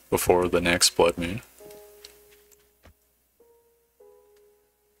 days before the next blood moon.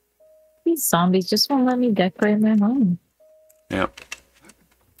 These zombies just won't let me decorate my home. Yep.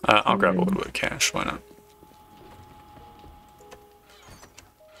 I'll grab a little bit of cash. Why not?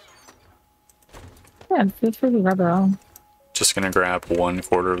 Yeah, feel free to rub it all. Just gonna grab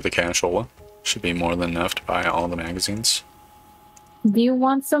 1/4 of the cashola. Should be more than enough to buy all the magazines. Do you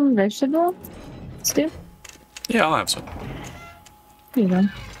want some vegetable stew? Yeah, I'll have some. Here you go.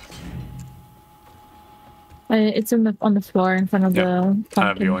 It's on the floor in front of the pumpkin.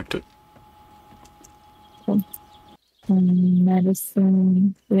 I've yoinked it. Cool.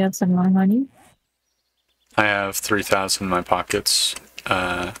 Medicine. We have some more money. I have 3,000 in my pockets.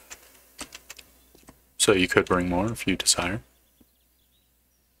 So you could bring more if you desire.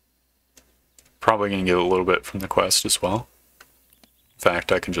 Probably gonna get a little bit from the quest as well. In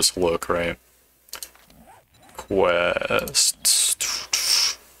fact, I can just look, right? Quest.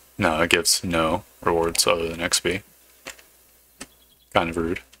 No, it gives no rewards other than XP. Kind of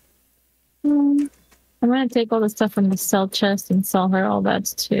rude. I'm gonna take all the stuff from the sell chest and sell her all that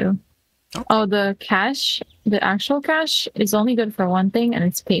too. Okay. Oh, the cash, the actual cash is only good for one thing, and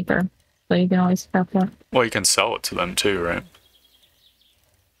it's paper. So you can always scrap that. Well, you can sell it to them too, right?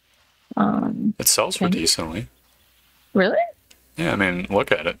 It sells for decently. Really? Yeah, I mean,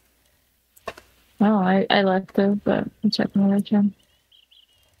 look at it. Oh, I left it, but I'll check my other channel.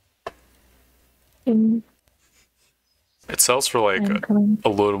 It sells for like a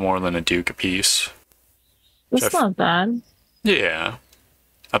little more than a duke a piece. That's not bad. Yeah.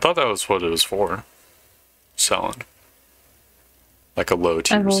 I thought that was what it was for. Selling. Like a low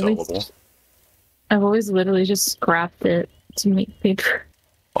tier sellable. I've always literally just scrapped it to make paper.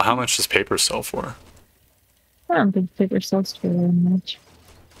 Well, how much does paper sell for? I don't think paper sells for very much.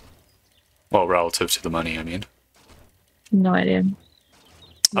 Well, relative to the money, I mean. No idea.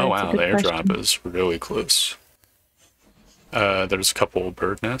 Oh wow, the airdrop is really close. There's a couple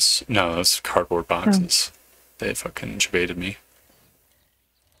bird nests. No, those cardboard boxes. They fucking debated me.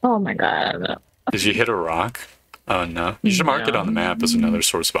 Oh my god. Did you hit a rock? Oh no. You should mark it on the map as another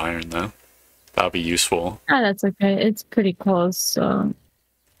source of iron though. That'll be useful. Ah, that's okay. It's pretty close, so.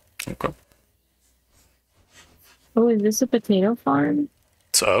 Okay. Oh, is this a potato farm?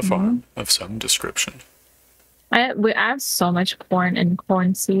 It's a farm of some description. I have so much corn and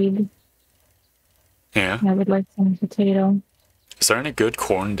corn seed. Yeah. I would like some potato. Is there any good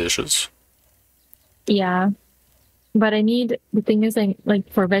corn dishes? Yeah. But I need, the thing is,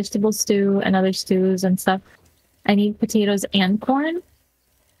 like for vegetable stew and other stews and stuff, I need potatoes and corn.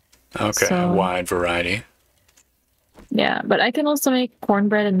 Okay, So, wide variety. yeah, but I can also make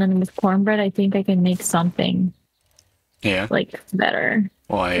cornbread, and then with cornbread, I think I can make something Yeah. like better.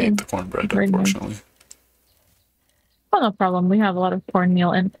 Well, I ate the cornbread, Very nice. unfortunately. Oh, no problem. We have a lot of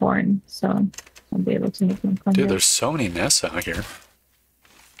cornmeal and corn, so I'll be able to make some cornbread. Dude, there's so many nests out here.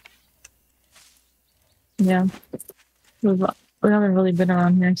 Yeah. We haven't really been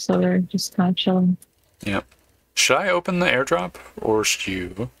around here, so we're just kind of chilling. Yep. Should I open the airdrop, or should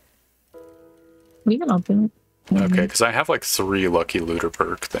you? We can open it. Okay, because I have like 3 lucky looter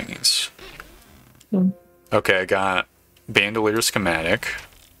perk thingies. Yeah. Okay, I got bandolier schematic,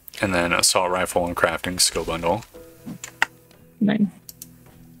 and then assault rifle and crafting skill bundle. Nice.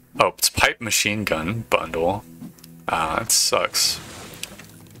 Oh, it's pipe machine gun bundle. Ah, it sucks.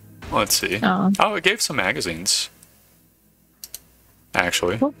 Let's see. Oh, it gave some magazines.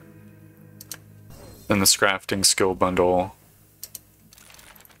 Actually. Cool. Then this crafting skill bundle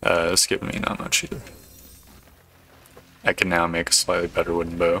is giving me not much either. I can now make a slightly better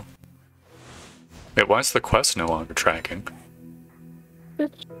wooden bow. Wait, why is the quest no longer tracking?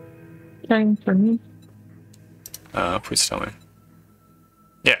 Trying for me. Please tell me.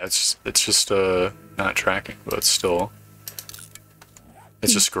 Yeah, it's just not tracking, but it's still,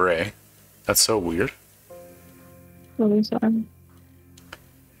 it's just gray. That's so weird. Really sorry.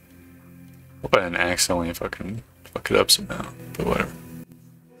 Hope I didn't accidentally fucking fuck it up somehow, but whatever.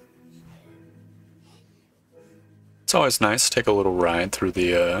 It's always nice to take a little ride through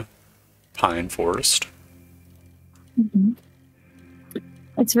the pine forest. Mm-hmm.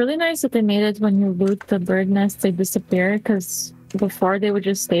 It's really nice that they made it when you loot the bird nests, they disappear, because before they would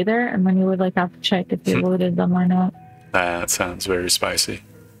just stay there, and then you would like have to check if you looted them or not. That sounds very spicy.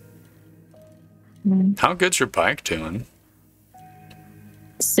 Mm. How good's your bike doing?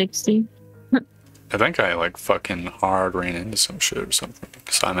 60. I think I like fucking hard ran into some shit or something,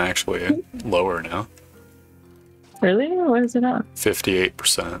 because I'm actually lower now. Really? What is it at?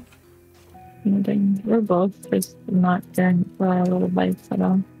 58%. We're both just not caring for our little bikes at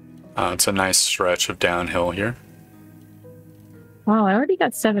all. It's a nice stretch of downhill here. Wow, I already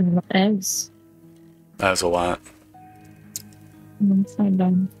got 7 eggs. That's a lot. I'm upside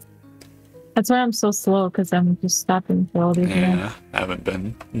down. That's why I'm so slow, because I'm just stopping for all these eggs. Yeah, I haven't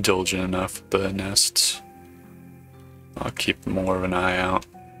been diligent enough with the nests. I'll keep more of an eye out.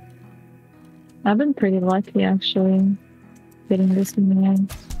 I've been pretty lucky, actually, getting this many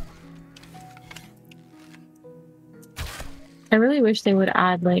eggs. I really wish they would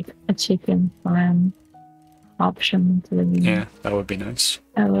add, like, a chicken farm option to the game. Yeah, that would be nice.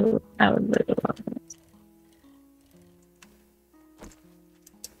 I would really love it.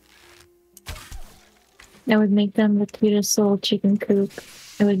 I would make them the cutest little chicken coop.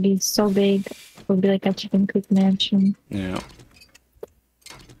 It would be so big. It would be like a chicken coop mansion. Yeah.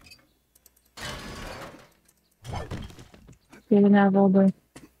 They would have all the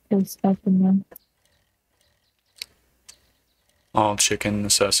good stuff in them. All chicken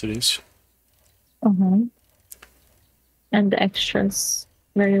necessities. And the extras.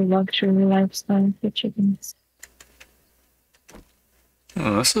 Very luxury lifestyle for chickens.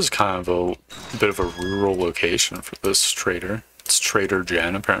 Oh, this is kind of a bit of a rural location for this trader. It's Trader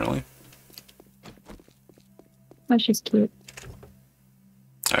Jen, apparently. Oh, she's cute.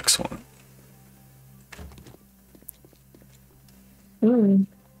 Excellent. Ooh.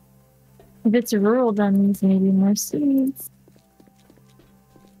 If it's rural, that means maybe more seeds.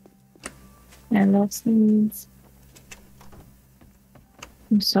 I love seeds.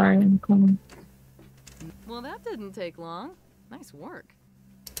 I'm sorry, I'm coming. Well, that didn't take long. Nice work.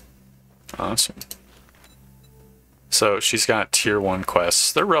 Awesome. So she's got tier 1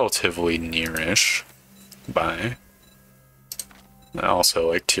 quests. They're relatively near-ish by.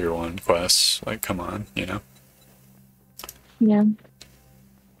 Also, like, tier 1 quests. Like, come on, you know? Yeah.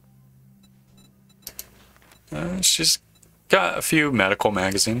 She's got a few medical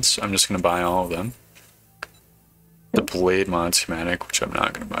magazines. I'm just going to buy all of them. The Blade Mod schematic, which I'm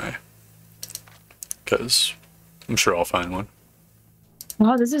not going to buy. Because I'm sure I'll find one.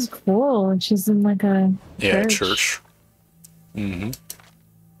 Wow, this is cool. She's in like a church. Mm-hmm.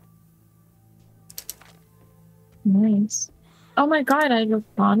 Nice. Oh my god, I have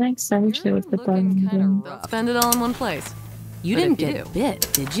phonics. I wish they would put that in the game. Don't spend it all in one place. You didn't get bit,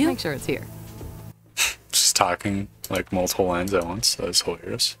 did you? Make sure it's here. Just talking like multiple lines at once. That is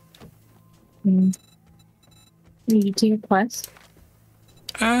hilarious. Did you take a quest?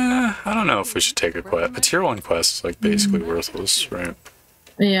 I I don't know if we should take a quest. A tier 1 quest is like basically worthless, right?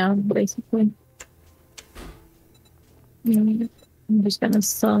 Yeah, basically. I'm just gonna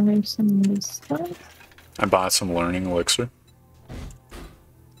sell her some of this stuff. I bought some learning elixir.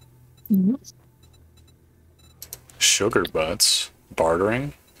 Sugar butts.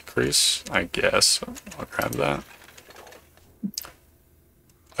 Bartering increase? I guess. I'll grab that.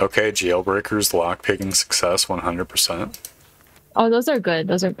 Okay, jailbreakers, lockpicking success 100%. Oh, those are good.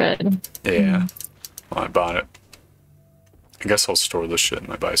 Those are good. Yeah. Well, I bought it. I guess I'll store this shit in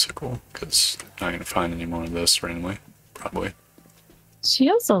my bicycle, because I'm not gonna find any more of this randomly. Probably. She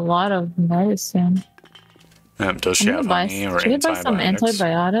has a lot of medicine. Does she have honey or Should I buy some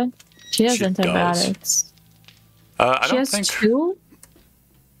antibiotics? antibiotic? She has She antibiotics. I She don't has think 2?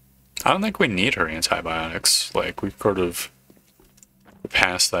 I don't think we need her antibiotics. Like, we've sort of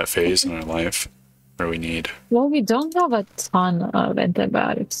passed that phase in our life where we need. Well, we don't have a ton of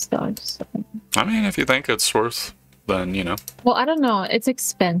antibiotic stuff. So. I mean, if you think it's worth, then, you know. Well, I don't know. It's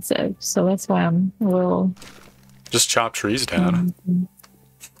expensive, so that's why I'm a little... Just chop trees down.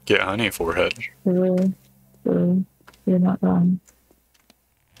 Get honey for it. True. You're not wrong.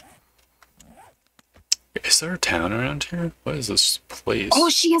 Is there a town around here? What is this place? Oh,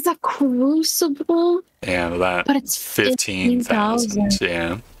 she has a crucible? Yeah, that. But it's 15,000.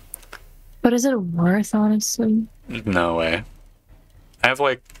 Yeah. But is it worth, honestly? No way. I have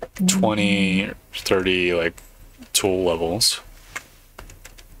like 20, 30 like tool levels.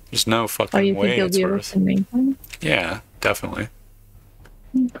 There's no fucking way it's worth. Yeah, definitely.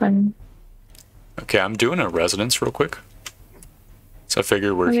 Okay. Okay, I'm doing a residence real quick. So I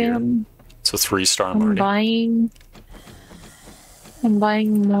figure we're here. It's a 3-star Marty. I'm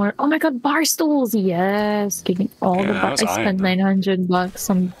buying more. Oh my god, bar stools! Yes, getting all the bar. I spent $900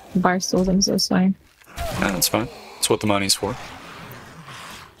 on bar stools. I'm so sorry. Yeah, that's fine. That's what the money's for.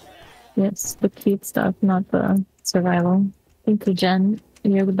 Yes, the cute stuff, not the survival. Thank you, Jen.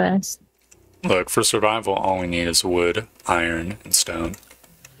 You're the best. Look, for survival, all we need is wood, iron, and stone.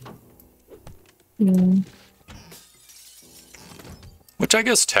 Which I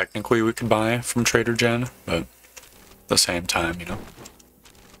guess technically we could buy from Trader Jen, but at the same time, you know.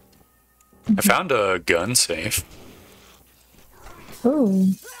 I found a gun safe. Oh,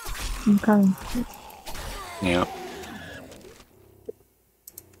 okay. Yeah.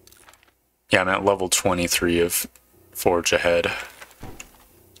 Yeah, I'm at level 23 of Forge Ahead.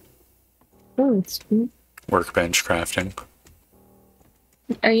 Oh, it's sweet. Workbench crafting.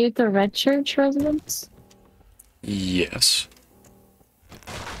 Are you at the Red Church residence? Yes.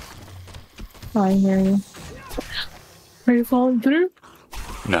 Oh, I hear you. Are you falling through?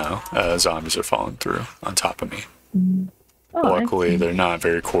 No, zombies are falling through on top of me. Oh, Luckily, they're not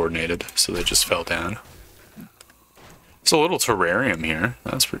very coordinated, so they just fell down. There's a little terrarium here.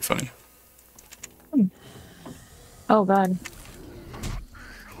 That's pretty funny. Oh, God.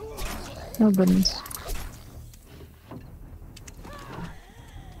 Oh, goodness.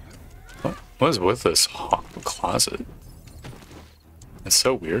 What is with this closet? It's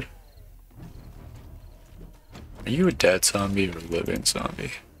so weird. Are you a dead zombie or a living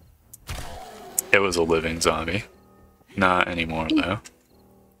zombie? It was a living zombie. Not anymore, though.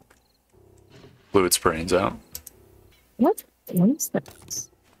 Blew its brains out. What is this?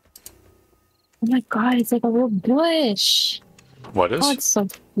 Oh my god, it's like a little bush. What is? Oh, it's so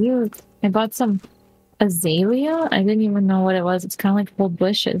cute. I bought some azalea. I didn't even know what it was. It's kind of like whole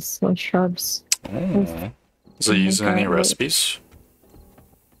bushes or shrubs. Oh. Is it using any recipes?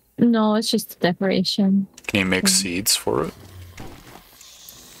 No, it's just decoration. Can you make seeds for it?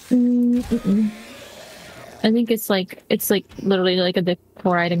 I think it's like literally like a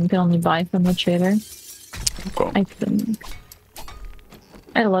decor item you can only buy from the trader. Cool. I think.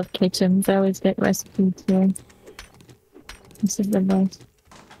 I love kitchens. I always get recipes here. This is the best.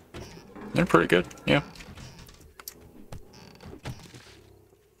 They're pretty good, yeah.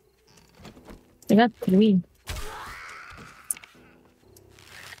 I got 3.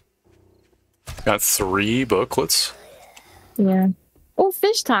 Got 3 booklets. Yeah. Oh,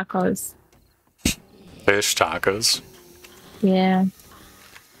 fish tacos. Fish tacos. Yeah.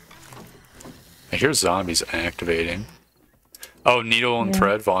 I hear zombies activating. Oh, Needle and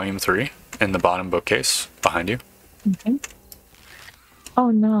Thread, Volume 3, in the bottom bookcase, behind you. Okay.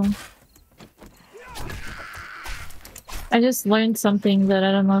 Oh, no. I just learned something that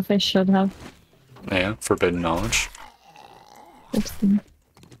I don't know if I should have. Yeah, forbidden knowledge. Oopsie.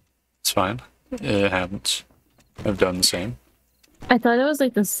 It's fine. It happens. I've done the same. I thought it was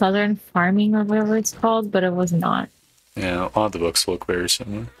like the Southern Farming or whatever it's called, but it was not. Yeah, a lot of the books look very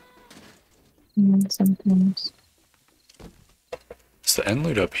similar. Sometimes. Is the end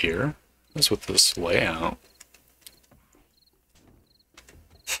loot up here? What's with this layout?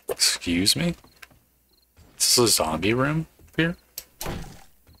 Excuse me? This is a zombie room here?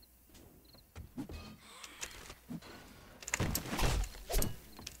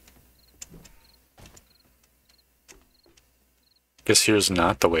 Guess here's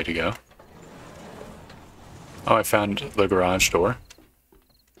not the way to go. Oh, I found the garage door.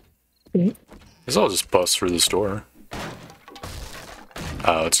 Guess I'll just bust through this door.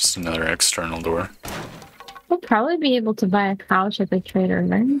 Oh, it's just another external door. We'll probably be able to buy a couch at the trader,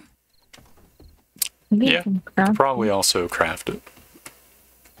 right? Maybe Yeah, could probably also craft it.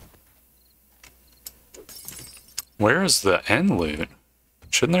 Where is the end loot?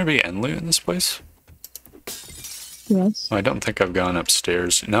 Shouldn't there be end loot in this place? Yes. I don't think I've gone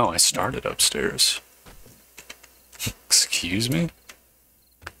upstairs. No, I started upstairs. Excuse me?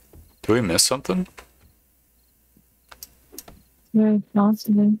 Did we miss something? Very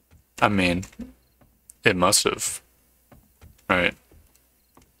possibly. I mean, it must have. Right.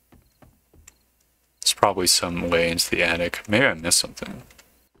 There's probably some way into the attic. Maybe I missed something.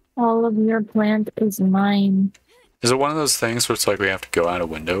 All of your plant is mine. Is it one of those things where it's like we have to go out a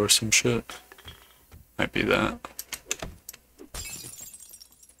window or some shit? Might be that.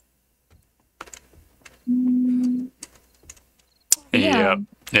 Yeah. Yep,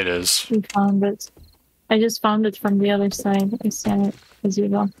 it is. We found it. I just found it from the other side. I saw it as you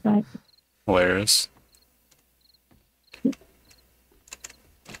walked by. Hilarious.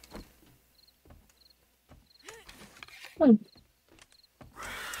 Oh.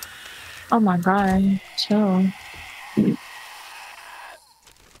 Oh my god, chill.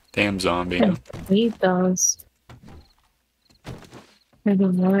 Damn zombie. I hate those. They're the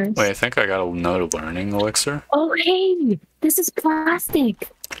worst. Wait, I think I got another learning elixir. Oh hey! This is plastic!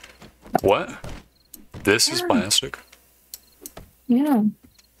 What? This is plastic? Yeah.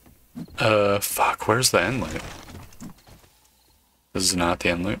 Fuck, where's the end loot? This is not the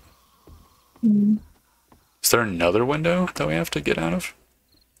end loot. Mm. Is there another window that we have to get out of?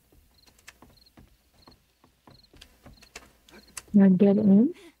 You're dead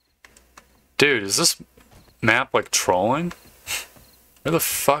in? Dude, is this map like trolling? Where the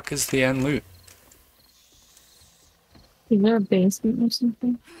fuck is the end loot? Is there a basement or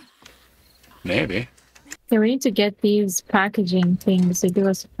something? Maybe. Yeah, we need to get these packaging things to give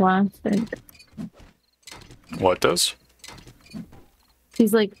us plastic. What does?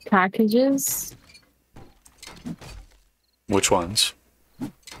 These like packages. Which ones?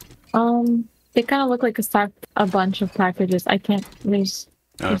 They kind of look like a bunch of packages. I can't. There's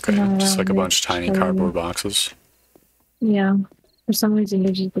Okay, none just like a around bunch of to tiny show you. cardboard boxes. Yeah. For some reason,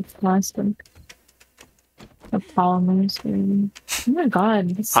 they're just with plastic. The polymers. Maybe. Oh my god,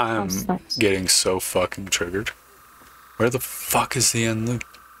 this I'm house sucks. getting so fucking triggered. Where the fuck is the end loot?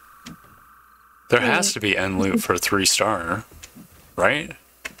 There has to be end loot for a 3-star, right?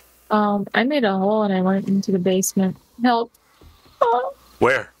 I made a hole and I went into the basement. Help. Oh.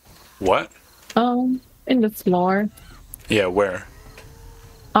 Where? What? In the floor. Yeah, where?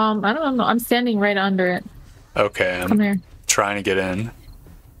 I don't know. I'm standing right under it. Okay, Come I'm here. trying to get in.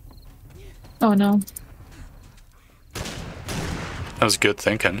 Oh no. That was good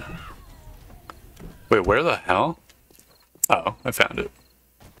thinking. Wait, where the hell? Oh, I found it.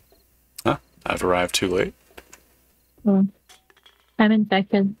 Huh? I've arrived too late. Oh. I'm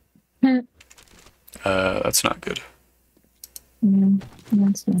infected. That's not good.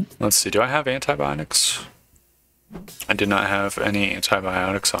 That's not. Let's see, do I have antibiotics? I did not have any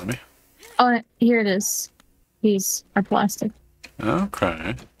antibiotics on me. Oh, here it is. These are plastic.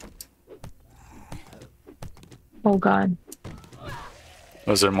 Okay. Oh god.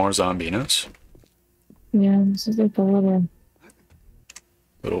 Was there more zombinos? Yeah, this is like a little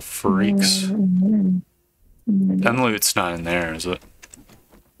Freaks. End loot's not in there, is it?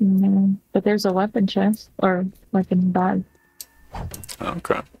 No, but there's a weapon chest or weapon bag.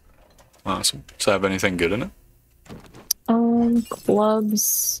 Okay. Awesome. Does it have anything good in it?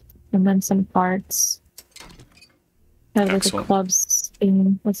 Clubs and then some parts. Have like a Excellent. clubs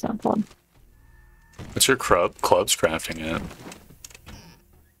thing. What's that called? What's your club's crafting at?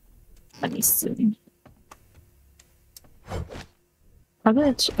 Let me see.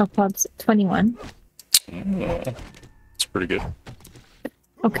 Probably a club's 21. Oh, it's pretty good.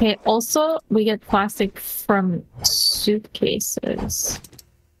 Okay, also we get plastic from suitcases.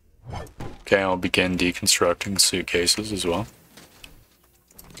 Okay, I'll begin deconstructing suitcases as well.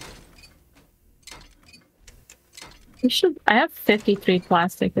 We should. I have 53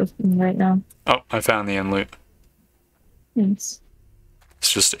 plastic with me right now. Oh, I found the end loot. Thanks.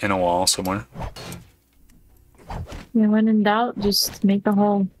 It's just in a wall somewhere. Yeah, when in doubt, just make a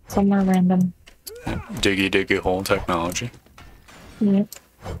hole somewhere random. Diggy diggy hole technology. Yeah.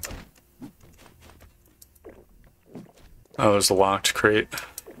 Oh, there's a locked crate.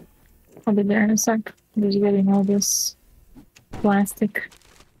 I'll be there in a sec. I'm just getting all this plastic.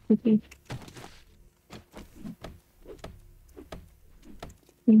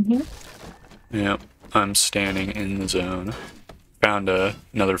 In here? Yep, I'm standing in the zone. Found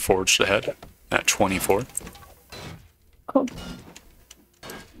another forged ahead at 24. Cool.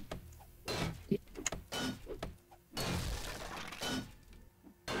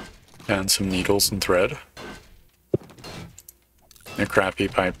 Found some needles and thread. A crappy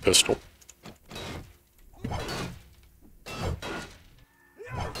pipe pistol.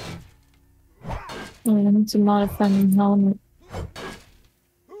 I need to modify my helmet.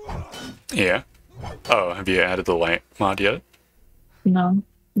 Yeah. Oh, have you added the light mod yet? No.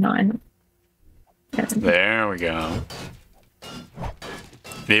 No, I don't. There we go.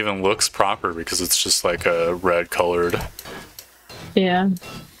 It even looks proper because it's just like a red colored Yeah.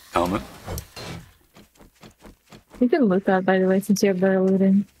 helmet. You can look that, by the way, since you have better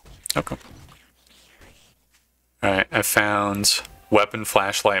looting. Okay. Alright, I found weapon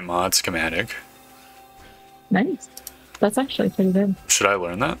flashlight mod schematic. Nice. That's actually pretty good. Should I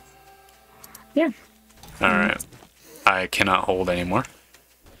learn that? Yeah. Alright. I cannot hold anymore.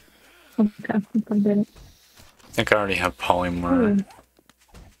 Okay, I think I did it. I think I already have polymer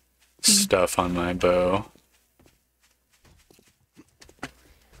stuff on my bow.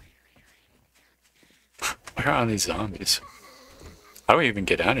 Where are these zombies? How do we even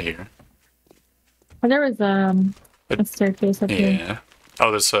get out of here? Oh, there was a staircase up here. Yeah.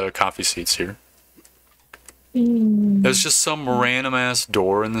 Oh, there's coffee seats here. Mm. There's just some random ass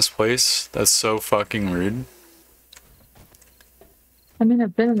door in this place. That's so fucking rude. I mean,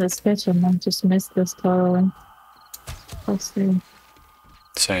 I've been in this kitchen. I just missed this totally. Let's see.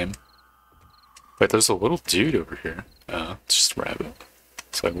 Same. Wait, there's a little dude over here. Oh, it's just a rabbit.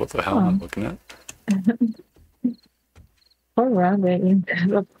 It's like, what the hell am I looking at? Poor rabbit. You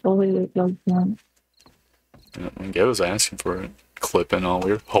have a fully built one. Yeah, I was asking for it. Clipping all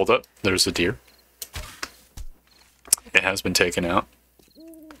weird. Hold up. There's a deer. It has been taken out.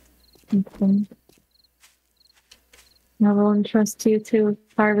 Okay. I will entrust you to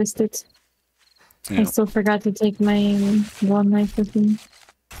harvest it. Yeah. I still forgot to take my one knife with me.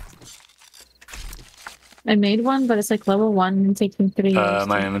 I made one, but it's like level 1 and taking 3 years.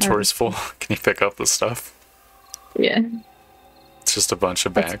 My to inventory's full. Can you pick up the stuff? Yeah. It's just a bunch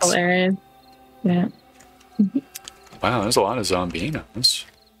of That's bags. hilarious. Yeah. Wow, there's a lot of zombinos.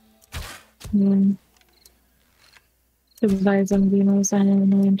 Yeah. To buy zombinos, I have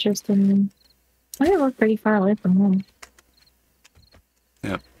no interest in them. I live pretty far away from home.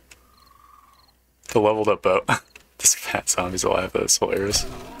 Yep. The leveled up boat. This fat zombie's alive, that's hilarious.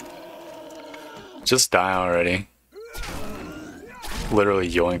 Just die already. Literally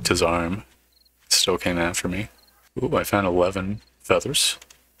yoinked his arm. Still came after me. Ooh, I found 11 feathers.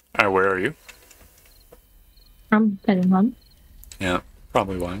 Alright, where are you? I'm heading home. Yeah,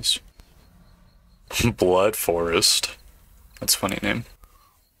 probably wise. Blood Forest. That's a funny name.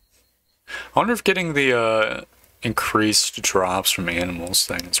 I wonder if getting the increased drops from animals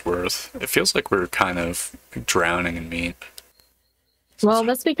thing is worth. It feels like we're kind of drowning in meat. Well,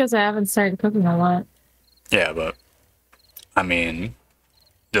 that's because I haven't started cooking a lot. Yeah, but I mean,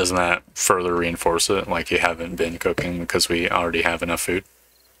 doesn't that further reinforce it? Like you haven't been cooking because we already have enough food?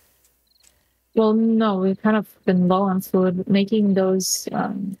 Well, no, we've kind of been low on food. Making those,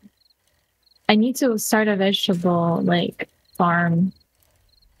 I need to start a vegetable, like, farm.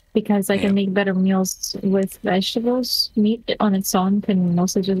 Because I can make better meals with vegetables. Meat on its own can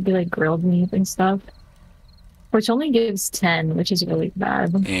mostly just be, like, grilled meat and stuff. Which only gives 10, which is really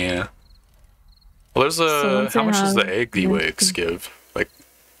bad. Yeah. Well, there's a... how much does the egg yolks give? Like,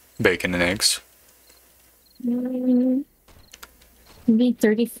 bacon and eggs? Maybe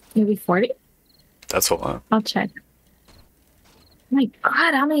 30, maybe 40? That's a lot. I'll check. My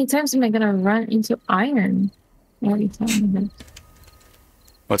god, how many times am I gonna run into iron? Every time.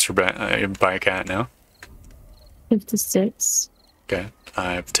 What's your bike at now? 56. Okay.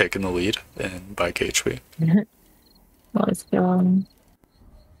 I've taken the lead in bike HP. Let's go.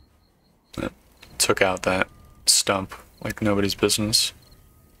 Yep. Took out that stump like nobody's business.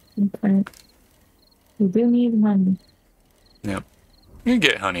 Okay. We do need money. Yep. You can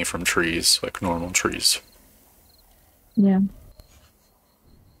get honey from trees, like normal trees. Yeah.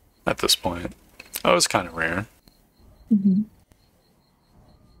 At this point. Oh, it's kind of rare.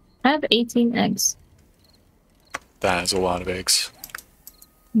 I have 18 eggs. That is a lot of eggs.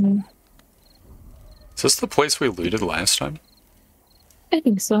 Yeah. Is this the place we looted last time? I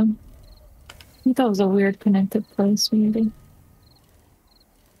think so. I think that was a weird connected place, maybe.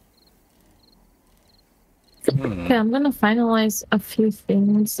 Okay, I'm gonna finalize a few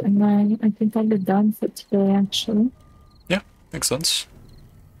things and then I think I'll be done for today, actually. Yeah, makes sense.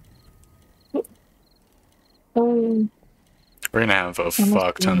 Oh, We're gonna have a Almost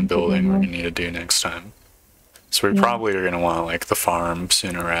fuck ton of done for building we're dinner. gonna need to do next time. So we Yeah. probably are gonna want like the farm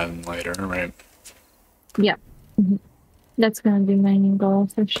sooner rather than later, right? yeah. Mhm. That's gonna be my new goal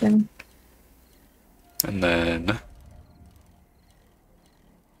for sure. And then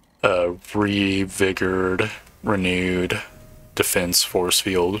a revigored, renewed defense force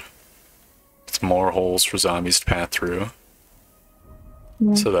field with more holes for zombies to pass through,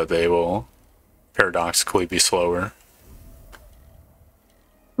 Yeah. so that they will paradoxically be slower.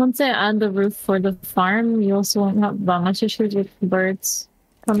 Once I add the roof for the farm, you also won't have that much issues with birds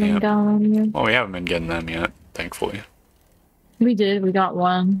coming Yeah. down on you. Well, we haven't been getting them yet, thankfully. We did, we got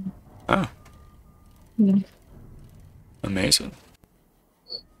one. Oh, Yeah. amazing.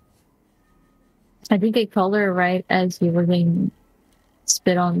 I think I called her right as you were getting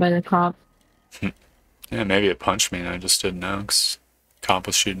spit on by the cop. Yeah, maybe it punched me and I just didn't know because cop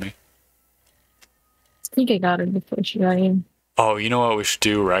was shooting me. I think I got her before she got in. Oh, you know what we should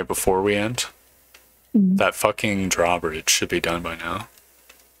do right before we end? Mhm. That fucking drawbridge should be done by now.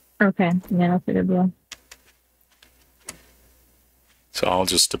 Okay, yeah, that's a good deal. So I'll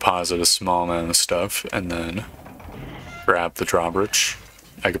just deposit a small amount of stuff and then grab the drawbridge.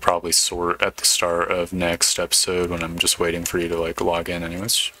 I could probably sort at the start of next episode when I'm just waiting for you to like log in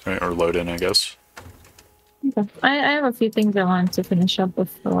anyways, right? Or load in, I guess. Okay. I have a few things I wanted to finish up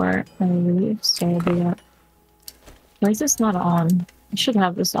before I leave, so I'll do that. Why is this not on? I should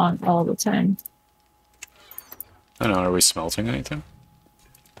have this on all the time. I don't know, are we smelting anything?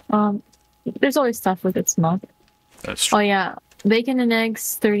 There's always stuff with its mouth. That's true. Oh yeah, bacon and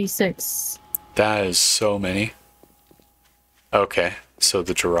eggs, 36. That is so many. Okay, so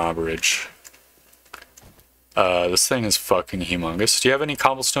the drawbridge. This thing is fucking humongous. Do you have any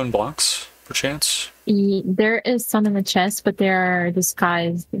cobblestone blocks, perchance? There is some in the chest, but they are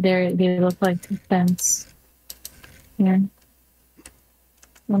disguised. They look like defense. Here.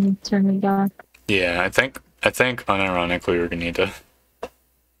 Let me turn it back. Yeah, I think unironically we're gonna need to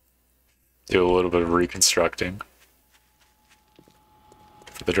do a little bit of reconstructing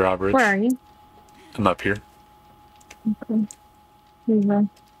for the drawbridge. Where are you? I'm up here. Okay. Here you go.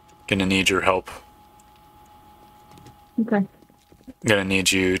 Gonna need your help. Okay. Gonna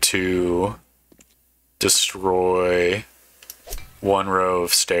need you to destroy one row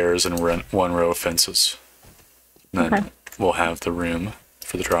of stairs and one row of fences. And then Okay. we'll have the room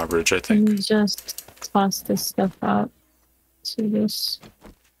for the drawbridge, I Let think. me just toss this stuff out to this.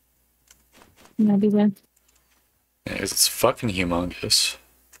 Maybe then. Yeah, 'cause it's fucking humongous.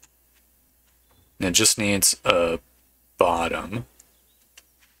 And it just needs a bottom.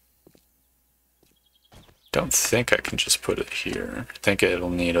 Don't think I can just put it here. I think it'll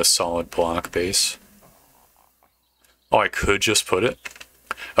need a solid block base. Oh, I could just put it?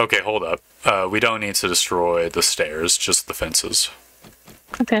 Okay, hold up. We don't need to destroy the stairs, just the fences.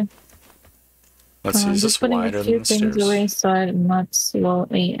 Okay. Let's see, is this Just putting wider a few than the things stairs? away so I'm not slow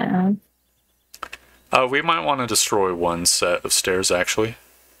AF. We might want to destroy one set of stairs, actually.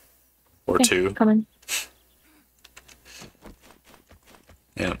 Or Okay, two. coming.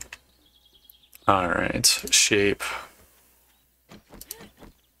 Yeah. Alright, shape.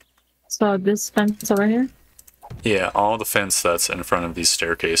 So this fence over here? Yeah, all the fence that's in front of these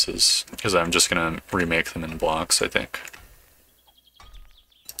staircases, because I'm just going to remake them in blocks, I think.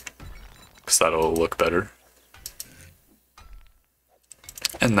 Because that'll look better.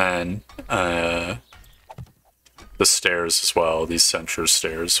 And then, the stairs as well, these center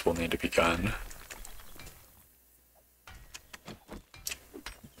stairs will need to be done.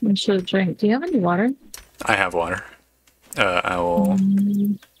 I should drink. Do you have any water? I have water. I will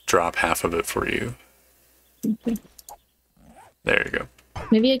drop half of it for you. Okay. There you go.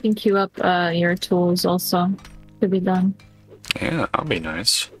 Maybe I can queue up your tools also to be done. Yeah, that'll be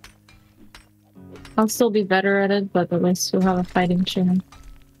nice. I'll still be better at it, but at least you'll have a fighting chance.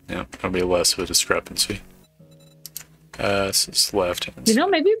 Yeah, it'll be less of a discrepancy. This is left hand. You know,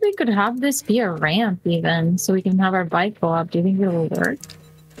 maybe we could have this be a ramp even, so we can have our bike go up. Do you think it'll work?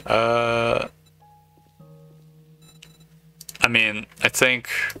 I mean, I think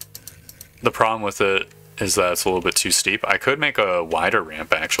the problem with it is that it's a little bit too steep. I could make a wider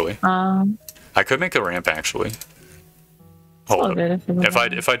ramp, actually. I could make a ramp, actually. Hold up.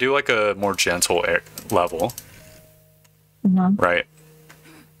 If I do like a more gentle level, right?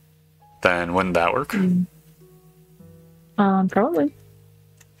 then wouldn't that work? Probably.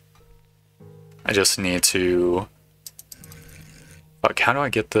 I just need to... Fuck, how do I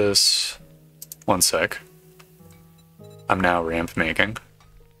get this? One sec. I'm now ramp making.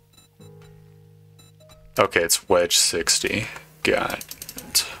 Okay, it's wedge 60. Got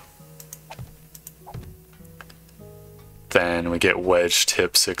it. Then we get wedge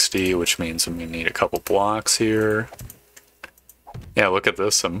tip 60, which means we need a couple blocks here. Yeah, look at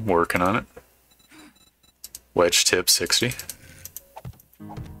this. I'm working on it. Wedge tip 60.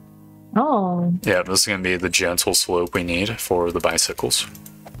 Oh, Yeah, this is going to be the gentle slope we need for the bicycles.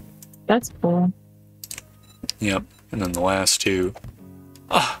 that's cool. Yep. And then the last two.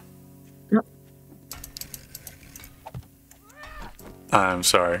 Ah! Yep. I'm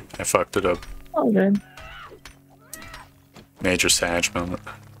sorry. I fucked it up. Oh, good. Major sag moment.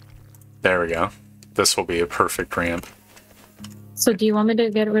 There we go. This will be a perfect ramp. So do you want me to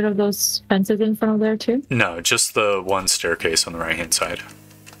get rid of those fences in front of there too? No, just the one staircase on the right-hand side.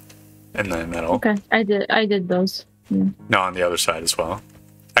 In the middle. Okay, I did those. Yeah. No, on the other side as well.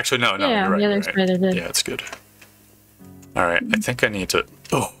 Actually, no, Yeah, you're right. the other you're side right. I did. Yeah, it's good. Alright, I think I need to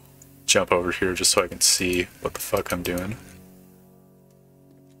jump over here just so I can see what the fuck I'm doing.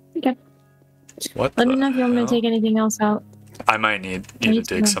 Okay. What Let the me know if you want me hell? to take anything else out. I might need you to need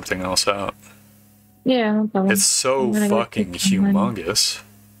to dig know. something else out. Yeah, no problem. It's so I'm gonna go fucking take some money. humongous.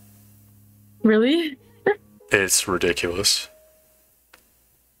 Really? It's ridiculous.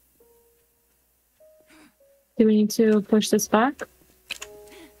 Do we need to push this back?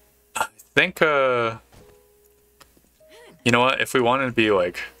 I think, you know what? If we wanted to be,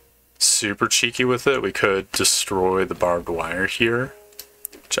 like, super cheeky with it, we could destroy the barbed wire here,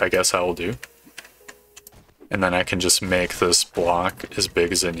 which I guess I will do. And then I can just make this block as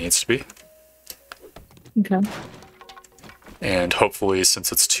big as it needs to be. Okay. And hopefully,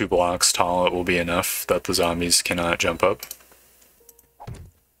 since it's 2 blocks tall, it will be enough that the zombies cannot jump up.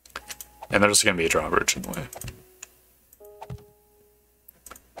 And there's going to be a drawbridge in the way.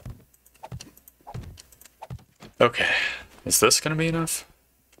 Okay, is this going to be enough?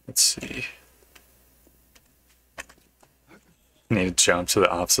 Let's see. Need to jump to the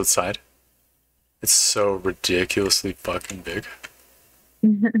opposite side. It's so ridiculously fucking big.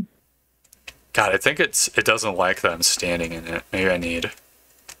 God, I think it doesn't like that I'm standing in it. Maybe I need...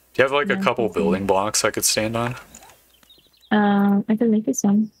 Do you have like a couple building blocks I could stand on? I can make you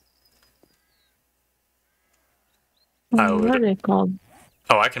some. I would. What are they called?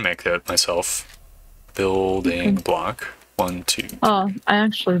 Oh, I can make that myself. Building block. 1, 2. Oh, I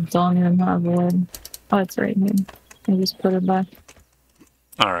actually don't even have wood. Oh, it's right here. I just put it back.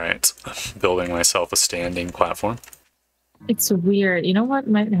 Alright. Building myself a standing platform. It's weird. You know what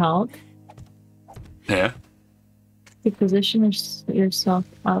might help? Yeah. You position yourself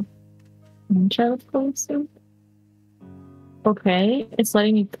up. And try to place it. Okay, it's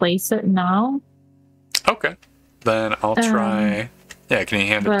letting me place it now. Okay. Then I'll try... Yeah, can you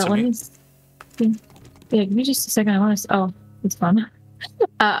hand it to let me? me see. Yeah, give me just a second. I want to... Oh, it's fun.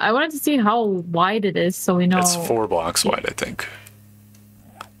 I wanted to see how wide it is so we know... It's 4 blocks wide, I think.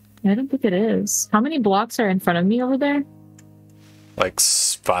 I don't think it is. How many blocks are in front of me over there? Like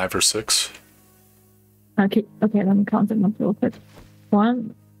 5 or 6. Okay, let me count them up real quick.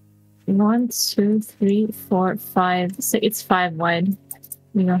 1, 2, 3, 4, 5, 6. It's 5 wide.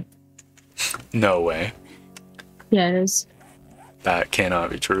 Yeah. No way. Yeah, it is. That cannot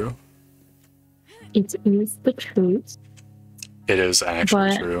be true. It is the truth. It is actually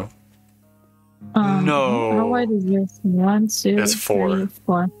But- true. How wide is this? 1, 2, It's 4. 3,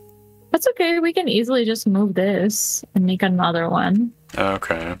 4. That's okay. We can easily just move this and make another one.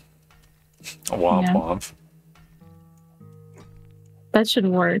 Okay. Womp Yeah. womp. That should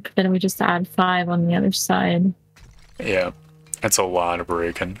work. Then we just add 5 on the other side. Yeah. It's a lot of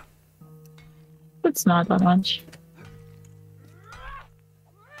breaking. It's not that much.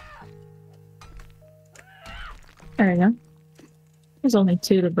 There we go. There's only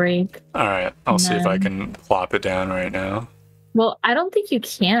 2 to break. Alright, I'll And see if I then- can plop it down right now. Well, I don't think you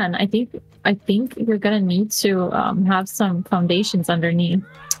can. I think you're gonna need to have some foundations underneath.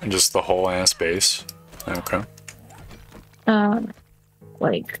 And just the whole ass base. Okay.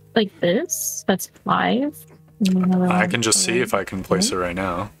 Like this. That's 5. And another I one can just see if I can place it right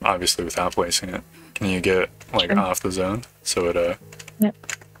now. Obviously without placing it. Can you get like Sure. off the zone? So it Yep.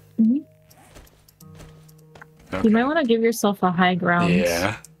 Mhm. okay. You might want to give yourself a high ground.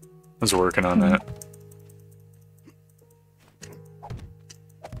 Yeah. I was working on that.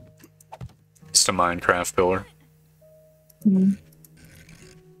 Just a Minecraft pillar. Mhm.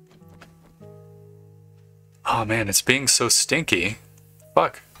 Oh man, it's being so stinky.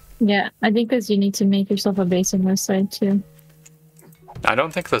 Fuck. Yeah, I think because you need to make yourself a base on this side too. I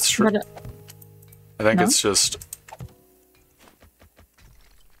don't think that's true. But, I think no? it's just...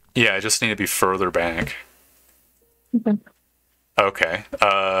 Yeah, I just need to be further back. okay. Okay.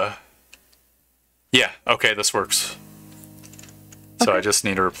 Yeah, okay, this works. So Okay. I just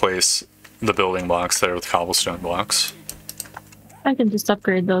need to replace the building blocks there with cobblestone blocks. I can just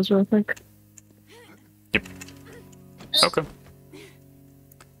upgrade those real quick. Yep. Okay.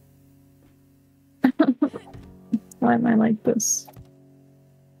 Why am I like this?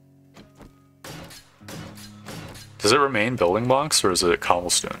 Does it remain building blocks or is it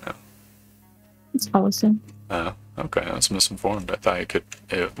cobblestone now? It's cobblestone. Oh, okay, I was misinformed. I thought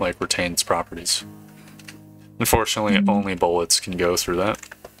it like retains properties. Unfortunately, only bullets can go through that.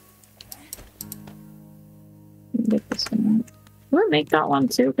 Get this one. We'll make that one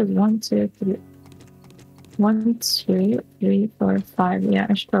too, because 1, 2, 3. 1, 2, 3, 4, 5. Yeah,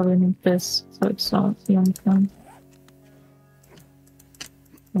 I should probably make this so it's all the only one.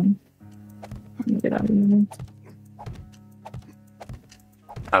 Let me get out of here.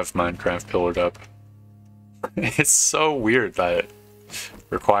 I have Minecraft pillared up. It's so weird that it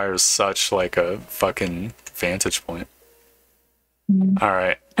requires such like a fucking vantage point. Mm.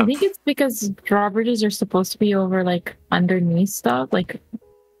 Alright. I think it's because drawbridges are supposed to be over like underneath stuff. Like,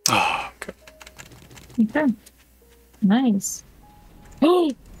 Oh, okay. okay. Nice. Oh,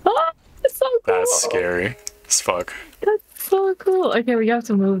 it's so cool. That's scary as fuck. That's so cool. Okay, we have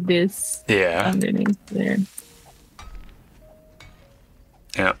to move this Yeah. underneath there.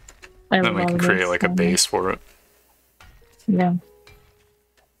 Yeah. Then we can create like a base for it. Yeah.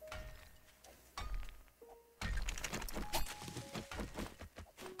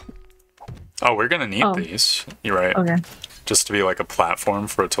 Oh, we're gonna need Oh. these. You're right. Okay. Just to be like a platform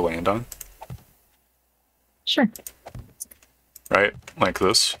for it to land on. Sure. Right? Like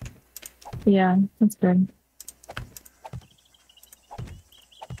this. Yeah, that's good.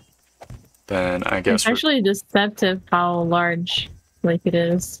 Then I guess It's actually deceptive how large like it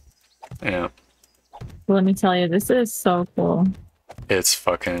is. yeah. Let me tell you, this is so cool. It's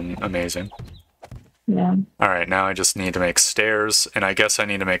fucking amazing. Yeah. Alright, now I just need to make stairs, and I guess I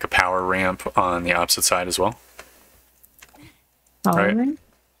need to make a power ramp on the opposite side as well. Power Right. ramp?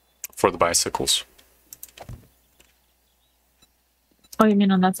 For the bicycles. Oh, you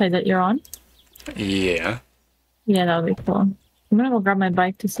mean on that side that you're on? Yeah. Yeah, that would be cool. I'm gonna go grab my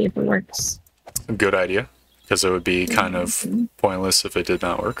bike to see if it works. Good idea. Because it would be kind of pointless if it did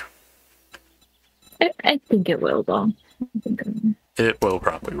not work. I think it will, though. I think it will. It will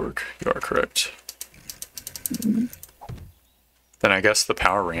probably work. You are correct. Then I guess the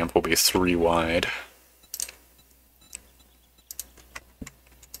power ramp will be 3 wide.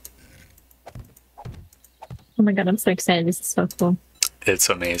 Oh my god, I'm so excited. This is so cool. It's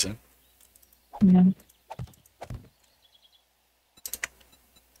amazing. Yeah.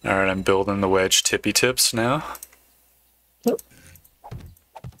 Alright, I'm building the wedge tippy tips now. Oh.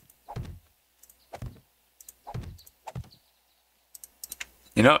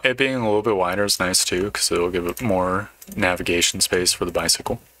 You know, it being a little bit wider is nice too, because it'll give it more navigation space for the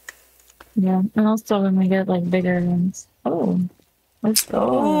bicycle. Yeah, and also when we get like bigger ones. Oh, let's go.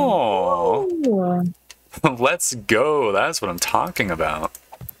 Oh, Oh, let's go. That's what I'm talking about.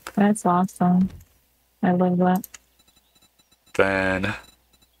 that's awesome. I love that. Then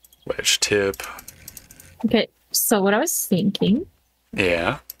wedge tip. Okay, so what I was thinking,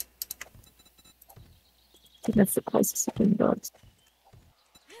 Yeah. that's the closest I can go.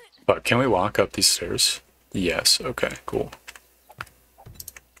 But can we walk up these stairs? Yes. Okay, cool.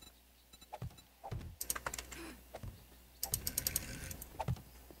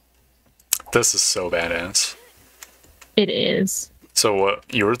 This is so badass. It is. So what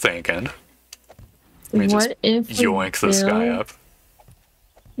you were thinking? Let me just What if we yoink this guy build- up.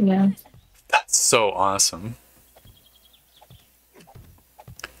 Yeah. That's so awesome.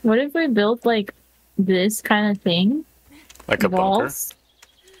 What if we built like this kind of thing? Like a bunker? Walls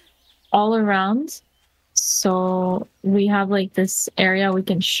all around. So we have like this area we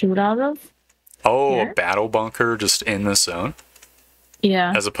can shoot out of. Oh, Here? a battle bunker just in the zone?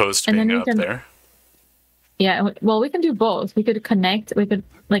 Yeah. As opposed to And then being we up can- there? Yeah. Well, we can do both. We could connect. We could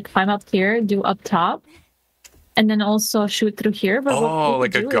like climb up here, do up top, and then also shoot through here. But what Oh, we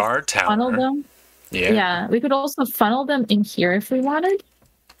like could a do is guard funnel tower. them. Yeah. Yeah. We could also funnel them in here if we wanted.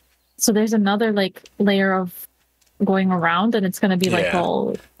 So there's another like layer of going around, and it's gonna be like Yeah.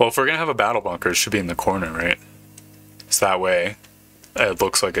 all. Well, if we're going to have a battle bunker, it should be in the corner, right? So that way it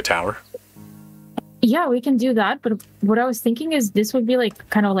looks like a tower. Yeah, we can do that, but what I was thinking is this would be like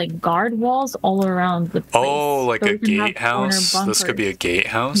kind of like guard walls all around the place. Oh, like So a we can have gatehouse? corner This could be a bunkers.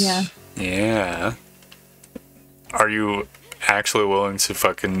 gatehouse? Yeah. Yeah. Are you actually willing to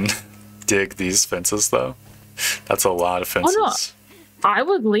fucking dig these fences, though? That's a lot of fences. Oh, no. I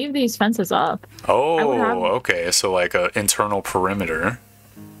would leave these fences up. Oh, have- okay. So like a internal perimeter.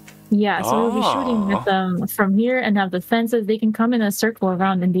 Yeah, so we'll be shooting Oh. at them from here and have the fences. They can come in a circle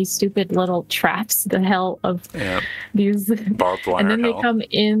around in these stupid little traps, the hell of Yeah. these. Barbed wire And then they hell. come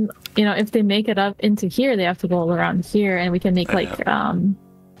in, if they make it up into here, they have to go around here, and we can make like,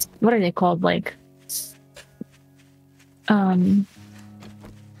 what are they called? Like,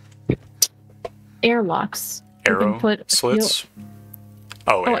 airlocks. We Arrow can put slits?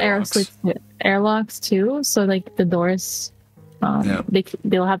 Oh, arrow airlocks. slits, airlocks too. So like the doors, Yeah.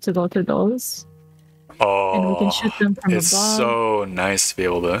 they'll have to go through those, and we Oh, can shoot them from it's above. so nice to be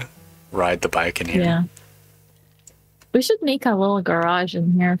able to ride the bike in here. Yeah. We should make a little garage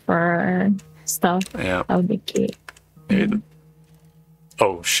in here for our stuff. Yeah. That would be cute. Maybe the-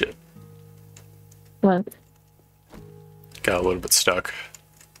 Oh, shit. But Got a little bit stuck.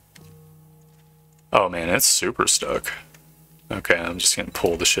 Oh, man, it's super stuck. Okay, I'm just gonna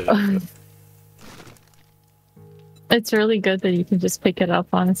pull the shit out of it. it's really good that you can just pick it up,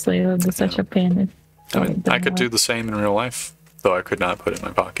 honestly. It would be such a pain. If I mean, I could do the same in real life, though I could not put it in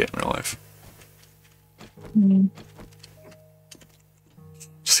my pocket in real life.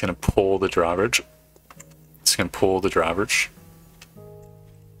 Just gonna pull the drawbridge. Just gonna pull the drawbridge.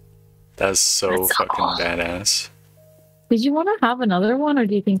 That's so That's fucking cool. badass. Did you want to have another one, or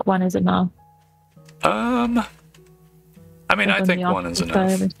do you think one is enough? I mean, Like I on think the one is opposite side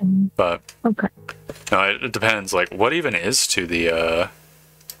enough, or something? but Okay. no, it depends. Like, what even is to the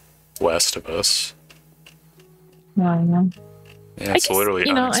west of us? I don't know. Yeah, it's literally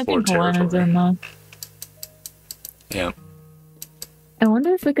I unexplored think one is territory. enough. Yeah. I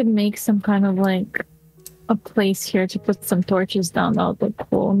wonder if we could make some kind of like a place here to put some torches down. That would look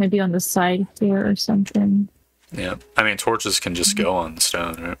cool. Maybe on the side here or something. Yeah, I mean, torches can just go on the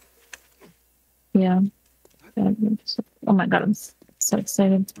stone, right? Yeah. Oh my god, I'm so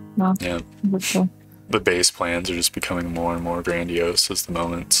excited. Wow. Yeah. That's cool. The base plans are just becoming more and more grandiose as the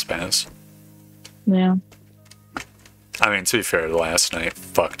moments pass. Yeah. I mean, to be fair, the last night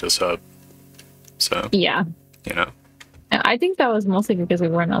fucked us up. So, Yeah. you know. I think that was mostly because we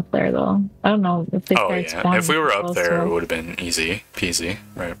weren't up there, though. I don't know if they Oh, started yeah. spawning If we were up close there, to it us. would have been easy peasy,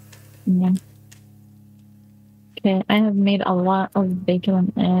 right? Yeah. Okay, I have made a lot of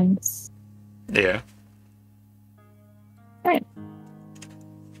bacon and eggs. Yeah. Alright.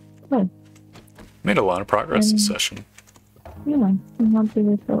 Good. Made a lot of progress this Mm. session. Yeah, I'm happy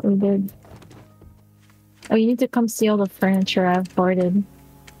with what we did. Oh, you need to come see all the furniture I've hoarded.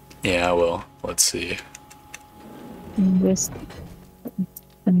 Yeah, I will. Let's see. And just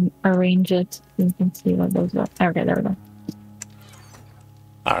arrange it so you can see what those are. Okay, there we go.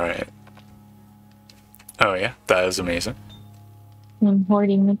 Alright. Oh, yeah. That is amazing. I'm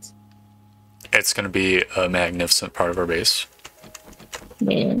hoarding it. It's going to be a magnificent part of our base.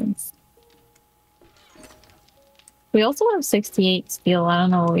 Yes. We also have 68 steel. I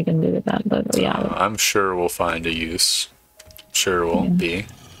don't know what we can do with that, but yeah. I'm sure we'll find a use. Sure we'll be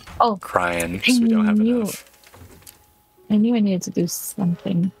Oh, crying because we don't have knew- enough. I knew I needed to do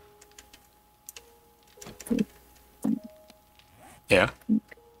something. Yeah. I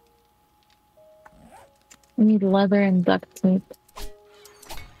need leather and duct tape.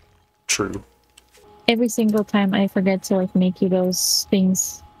 True. Every single time I forget to like make you those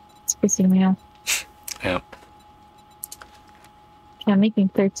things, it's pissing me off. Yeah. Okay, I'm making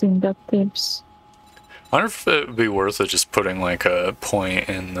 13 duct tapes. I wonder if it would be worth it just putting like a point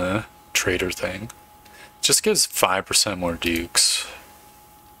in the trader thing. Just gives 5% more dukes.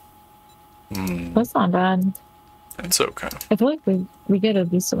 That's not bad. It's okay. I feel like we get a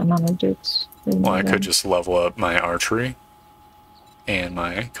decent amount of dukes. Well, I could just level up my archery and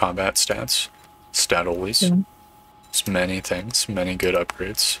my combat stats. Stat-olies. Yeah. Just many things, many good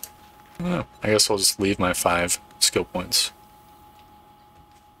upgrades. Oh, I guess I'll just leave my 5 skill points.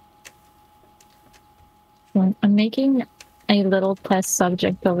 I'm making a little test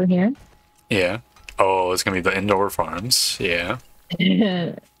subject over here. Yeah. Oh, it's gonna be the indoor farms. Yeah.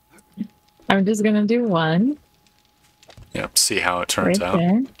 I'm just gonna do one Yep. See how it turns right out.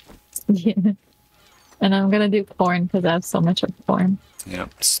 there. Yeah. And I'm gonna do corn because I have so much of corn.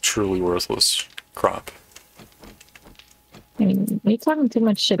 Yep. It's truly worthless crop. I mean, you're talking too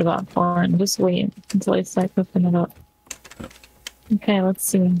much shit about corn. Just wait until I start cooking it up. Okay, let's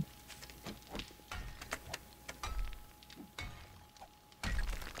see.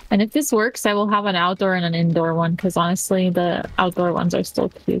 And if this works, I will have an outdoor and an indoor one, because honestly, the outdoor ones are still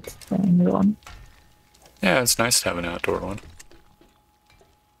cute. The indoor one. Yeah, it's nice to have an outdoor one.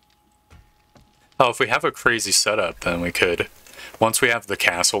 Oh, if we have a crazy setup, then we could, once we have the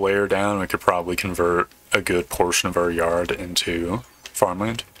castle layer down, we could probably convert a good portion of our yard into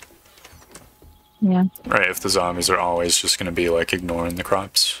farmland. Yeah. Right, if the zombies are always just going to be like ignoring the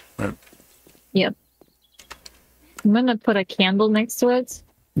crops, right? Yep. I'm gonna put a candle next to it.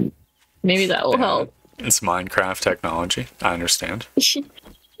 Maybe that will help. It's Minecraft technology. I understand. That's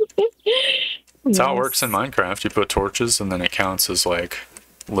how it works in Minecraft. You put torches and then it counts as like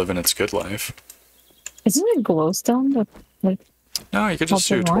living its good life. Isn't it glowstone that like? No, you could just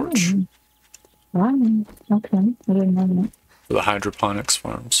do a torch. Wow. Okay, I didn't know that. For the hydroponics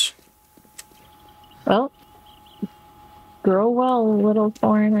farms. Well, grow well, little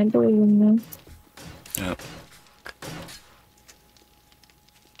thorn. I believe in you. Yeah.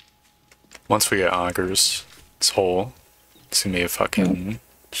 Once we get augers, it's gonna be a fucking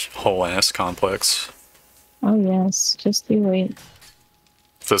whole ass complex. Oh yes, just you wait.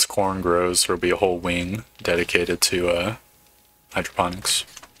 If this corn grows, there'll be a whole wing dedicated to hydroponics.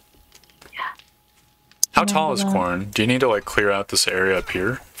 Yeah. How tall is corn? Do you need to like clear out this area up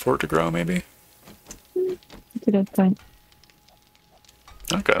here for it to grow, maybe? That's a good point.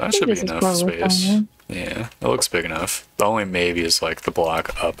 Okay, that should be enough space. Yeah, it looks big enough. The only maybe is like the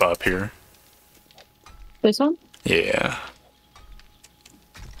block up here. This one? Yeah.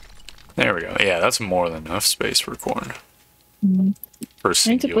 There we go. Yeah, that's more than enough space for corn. Mm-hmm. For I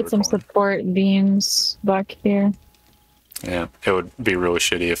need to put some support beams back here. Yeah, it would be really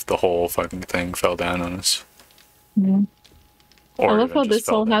shitty if the whole fucking thing fell down on us. Yeah. Or I love how this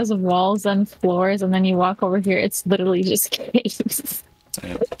all has walls and floors, and then you walk over here, it's literally just caves.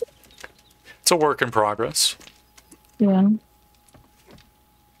 Yeah. It's a work in progress. Yeah.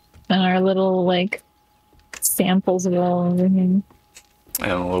 And our little, like, samples of all everything.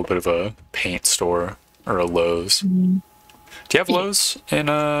 And a little bit of a paint store, or a Lowe's. Mm-hmm. Do you have Lowe's in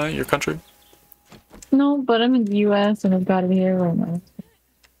your country? No, but I'm in the US and I've got it here right now.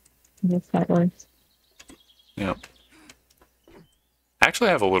 I guess that works. Yeah. I actually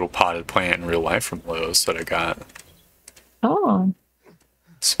have a little potted plant in real life from Lowe's that I got. Oh.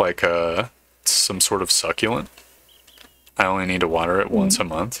 It's like some sort of succulent. I only need to water it once a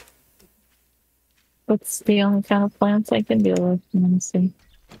month. What's the only kind of plants I can deal with? Let me see.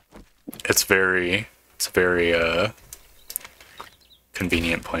 It's a very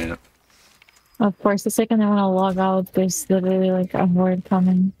convenient plant. Of course, the second I want to log out, there's literally like a horde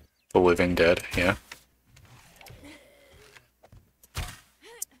coming. The living dead, yeah.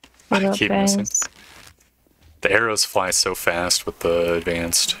 What I up, keep guys? missing. The arrows fly so fast with the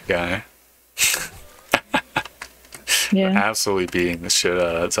advanced guy. Yeah. Absolutely beating the shit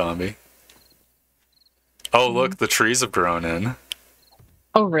out of that zombie. Oh, look, the trees have grown in.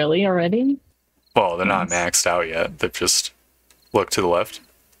 Oh, really? Already? Well, they're not maxed out yet. They've just... Look to the left.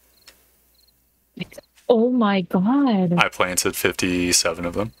 Oh my god. I planted 57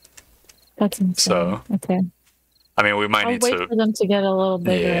 of them. That's insane. So, okay. I mean, we might I'll need wait for them to get a little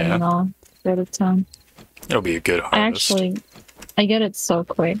bigger and then I'll go to town. It'll be a good harvest. I get it so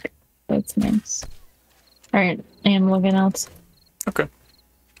quick. That's nice. Alright, I am logging out. Okay.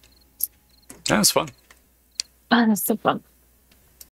 That was fun. Ah, that's so fun.